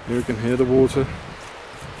 Here you can hear the water.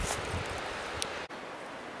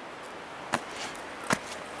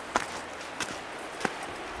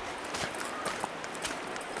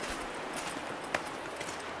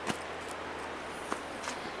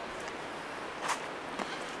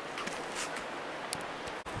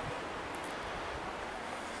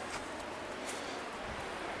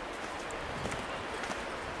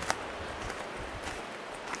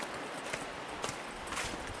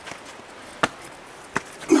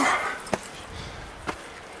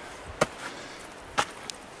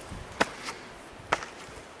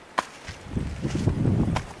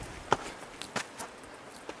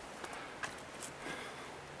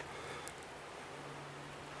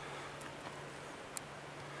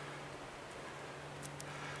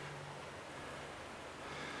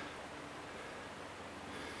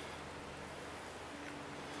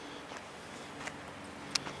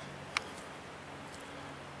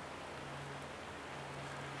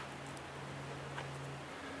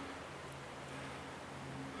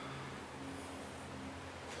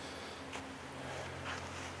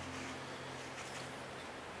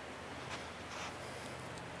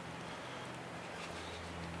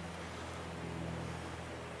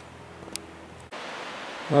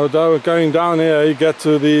 Now going down here you get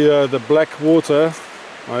to the black water.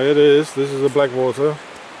 Oh, it is. This is the black water.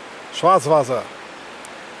 Schwarzwasser.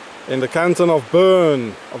 In the canton of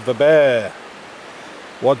Bern, of the Bear.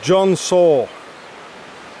 What John saw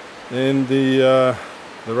in the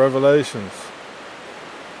Revelations.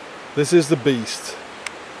 This is the beast.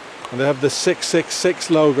 And they have the 666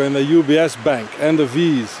 logo in the UBS bank and the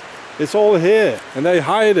V's. It's all here and they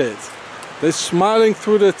hide it. They're smiling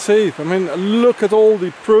through their teeth. I mean, look at all the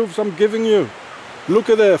proofs I'm giving you. Look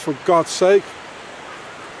at there, for God's sake.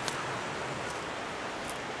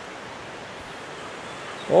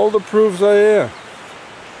 All the proofs are here.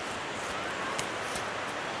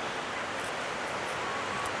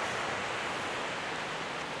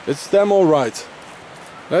 It's them all right.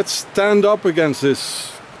 Let's stand up against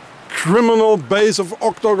this criminal base of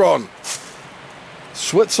Octogon.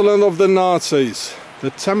 Switzerland of the Nazis. The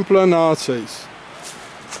Templar Nazis.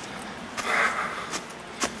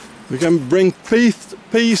 We can bring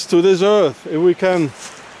peace to this earth if we can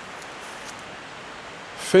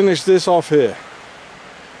finish this off here.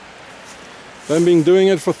 They've been doing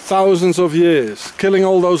it for thousands of years, killing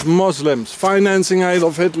all those Muslims, financing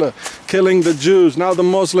Adolf Hitler, killing the Jews, now the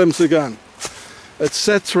Muslims again,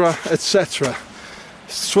 etc., etc.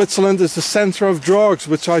 Switzerland is the center of drugs,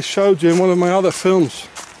 which I showed you in one of my other films.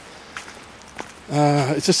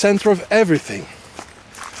 It's a center of everything.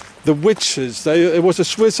 The witches, it was a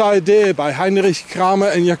Swiss idea by Heinrich Kramer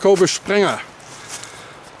and Jacobus Sprenger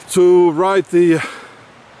to write the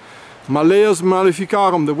Malleus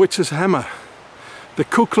Maleficarum, the witch's hammer. The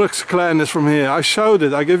Ku Klux Klan is from here. I showed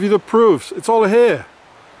it, I gave you the proofs. It's all here.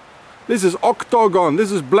 This is Octogon,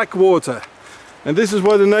 this is Blackwater. And this is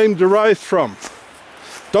where the name derived from.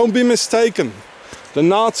 Don't be mistaken. The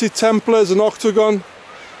Nazi Templars and Octogon,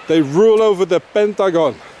 they rule over the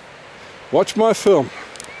Pentagon. Watch my film.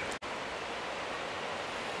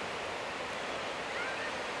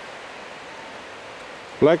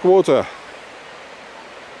 Blackwater.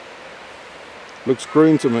 Looks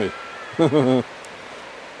green to me.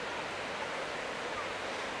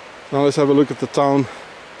 Now let's have a look at the town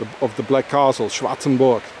of the Black Castle,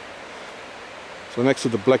 Schwarzenburg. So next to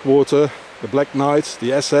the Blackwater, the Black Knights,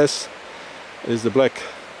 the SS, is the Black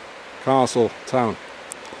Castle town.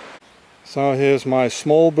 So here's my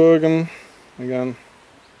small Bergen again.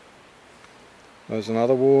 There's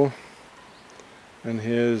another war. And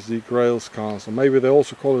here's the Grails Castle. Maybe they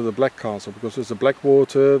also call it the Black Castle because there's the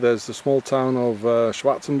Blackwater, there's the small town of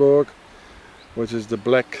Schwarzenburg, which is the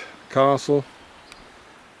Black Castle.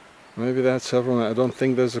 Maybe they had several. I don't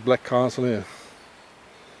think there's a Black Castle here.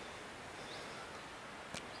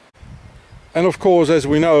 And of course, as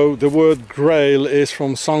we know, the word Grail is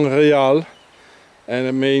from Sangreal, and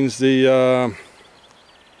it means the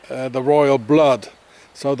royal blood.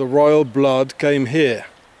 So the royal blood came here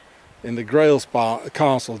in the Grails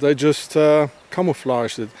castle. They just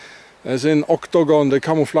camouflaged it. As in Octogon, they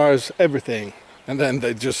camouflage everything, and then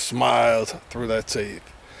they just smiled through their teeth.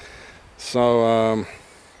 So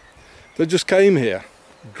they just came here.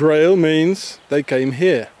 Grail means they came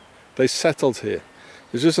here. They settled here.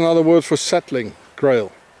 It's just another word for settling,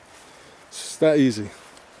 Grail. It's that easy.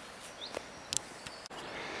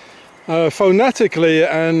 Phonetically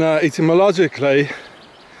and etymologically,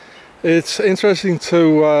 it's interesting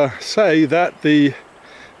to say that the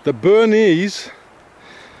Bernese,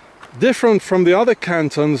 different from the other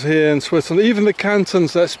cantons here in Switzerland, even the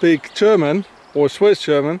cantons that speak German or Swiss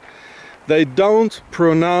German, they don't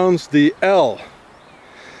pronounce the L.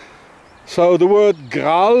 So the word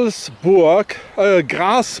Gralsburg, or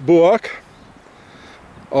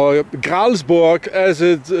Gralsburg as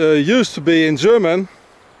it used to be in German,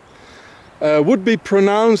 would be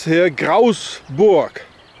pronounced here Grausburg,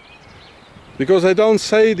 because they don't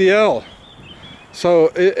say the L.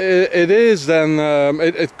 So it is then,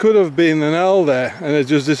 it could have been an L there, and it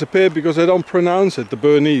just disappeared because they don't pronounce it, the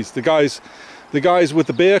Bernese, the guys with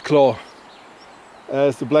the bear claw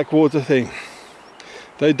as the Blackwater thing.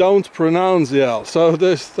 They don't pronounce the L, so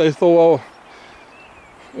they thought, well,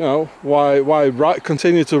 you know, why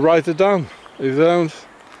continue to write it down if they don't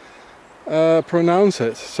pronounce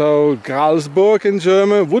it? So Gralsburg in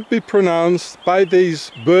German would be pronounced by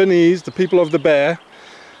these Bernese, the people of the bear,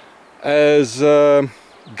 as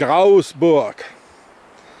Grausburg.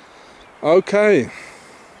 Okay,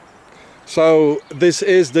 so this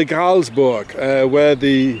is the Gralsburg, where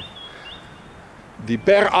the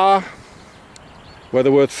bear are, where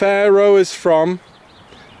the word Pharaoh is from,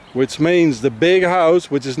 which means the big house,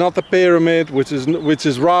 which is not the pyramid, which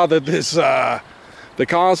is rather this the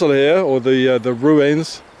castle here, or the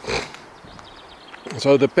ruins.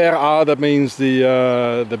 So the Pharaohs, that means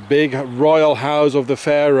the big royal house of the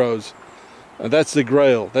Pharaohs. And that's the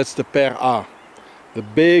Grail, that's the Pharaohs. The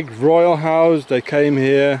big royal house, they came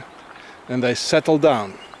here and they settled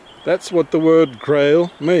down. That's what the word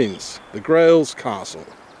Grail means, the Grail's castle.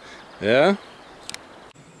 Yeah?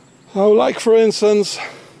 Oh, like for instance,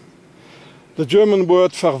 the German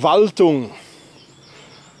word Verwaltung.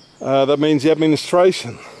 That means the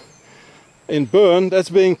administration. In Bern, that's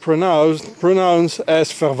being pronounced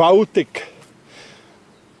as Verwaltig.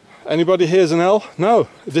 Anybody hears an L? No,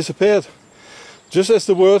 it disappeared. Just as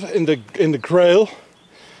the word in the Grail,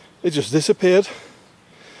 it just disappeared.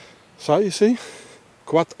 So you see,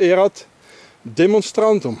 quod erat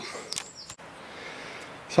demonstrantum.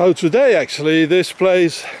 So today actually this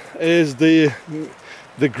place is the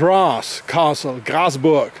grass castle,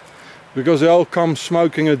 Grasburg, because they all come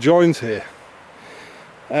smoking a joint here.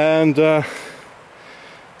 And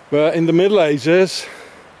but in the Middle Ages,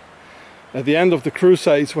 at the end of the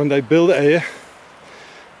Crusades, when they built it here,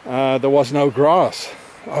 there was no grass.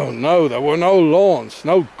 Oh no, there were no lawns,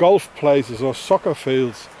 no golf places or soccer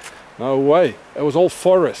fields. No way, it was all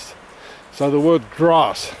forest. So the word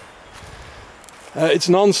grass, it's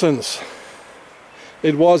nonsense.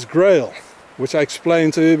 It was Grail, which I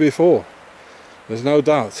explained to you before. There's no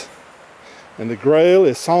doubt. And the Grail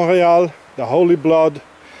is Sang Real, the holy blood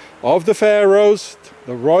of the Pharaohs,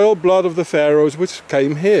 the royal blood of the Pharaohs, which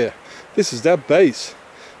came here. This is their base.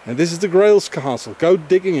 And this is the Grail's castle. Go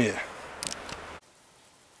digging here.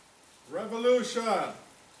 Revolution!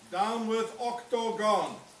 Down with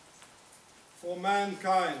Octogon! For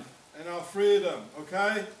mankind and our freedom,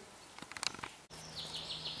 okay?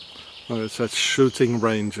 Oh, it says shooting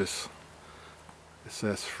ranges. It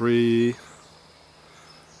says free.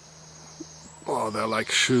 Oh, they're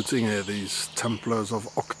like shooting here, these Templars of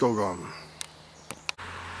Octogon.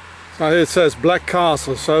 So here it says Black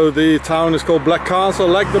Castle, so the town is called Black Castle,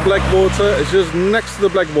 like the Black Water, it's just next to the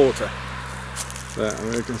Black Water. There,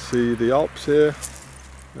 and you can see the Alps here,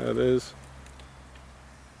 there it is.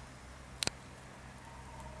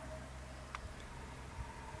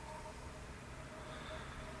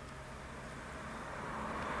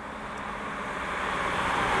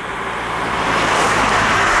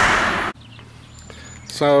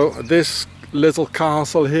 So this little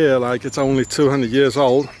castle here, like it's only 200 years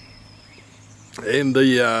old, in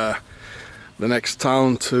the next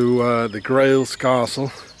town to the Grail's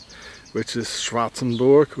castle, which is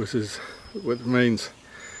Schwarzenburg, which means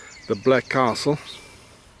the Black Castle,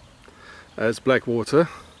 as Blackwater,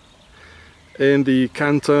 in the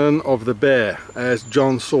canton of the bear, as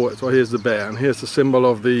John saw it. So here's the bear, and here's the symbol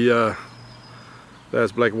of the,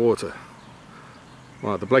 there's Blackwater.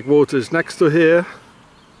 Well, the Blackwater is next to here,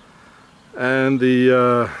 and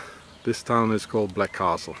this town is called Black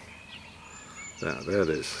Castle. There it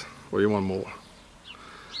is. Well, you want more.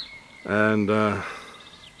 And to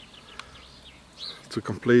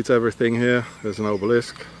complete everything here, there's an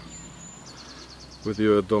obelisk with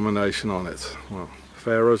your domination on it. Well,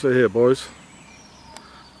 Pharaohs are here, boys.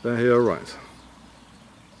 They're here, right.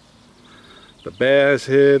 The bear is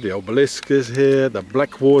here, the obelisk is here, the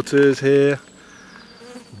Blackwater is here.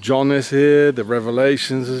 John is here, the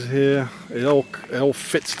Revelations is here. It all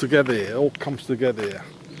fits together here, it all comes together here.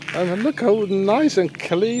 And look how nice and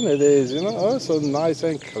clean it is, you know, oh, so nice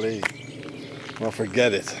and clean. Well,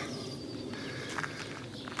 forget it.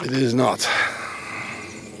 It is not.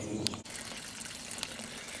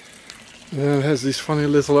 Yeah, it has these funny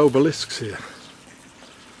little obelisks here.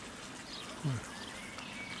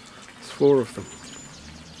 There's 4 of them.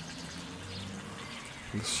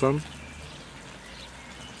 And the sun.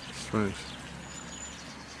 Strange.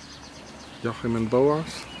 Joachim and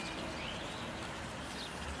Boaz.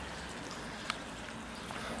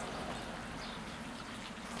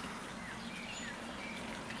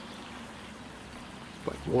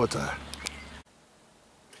 Blackwater.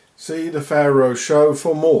 See the Pharaoh show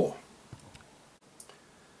for more.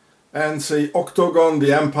 And see Octogon,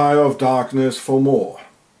 the Empire of Darkness for more.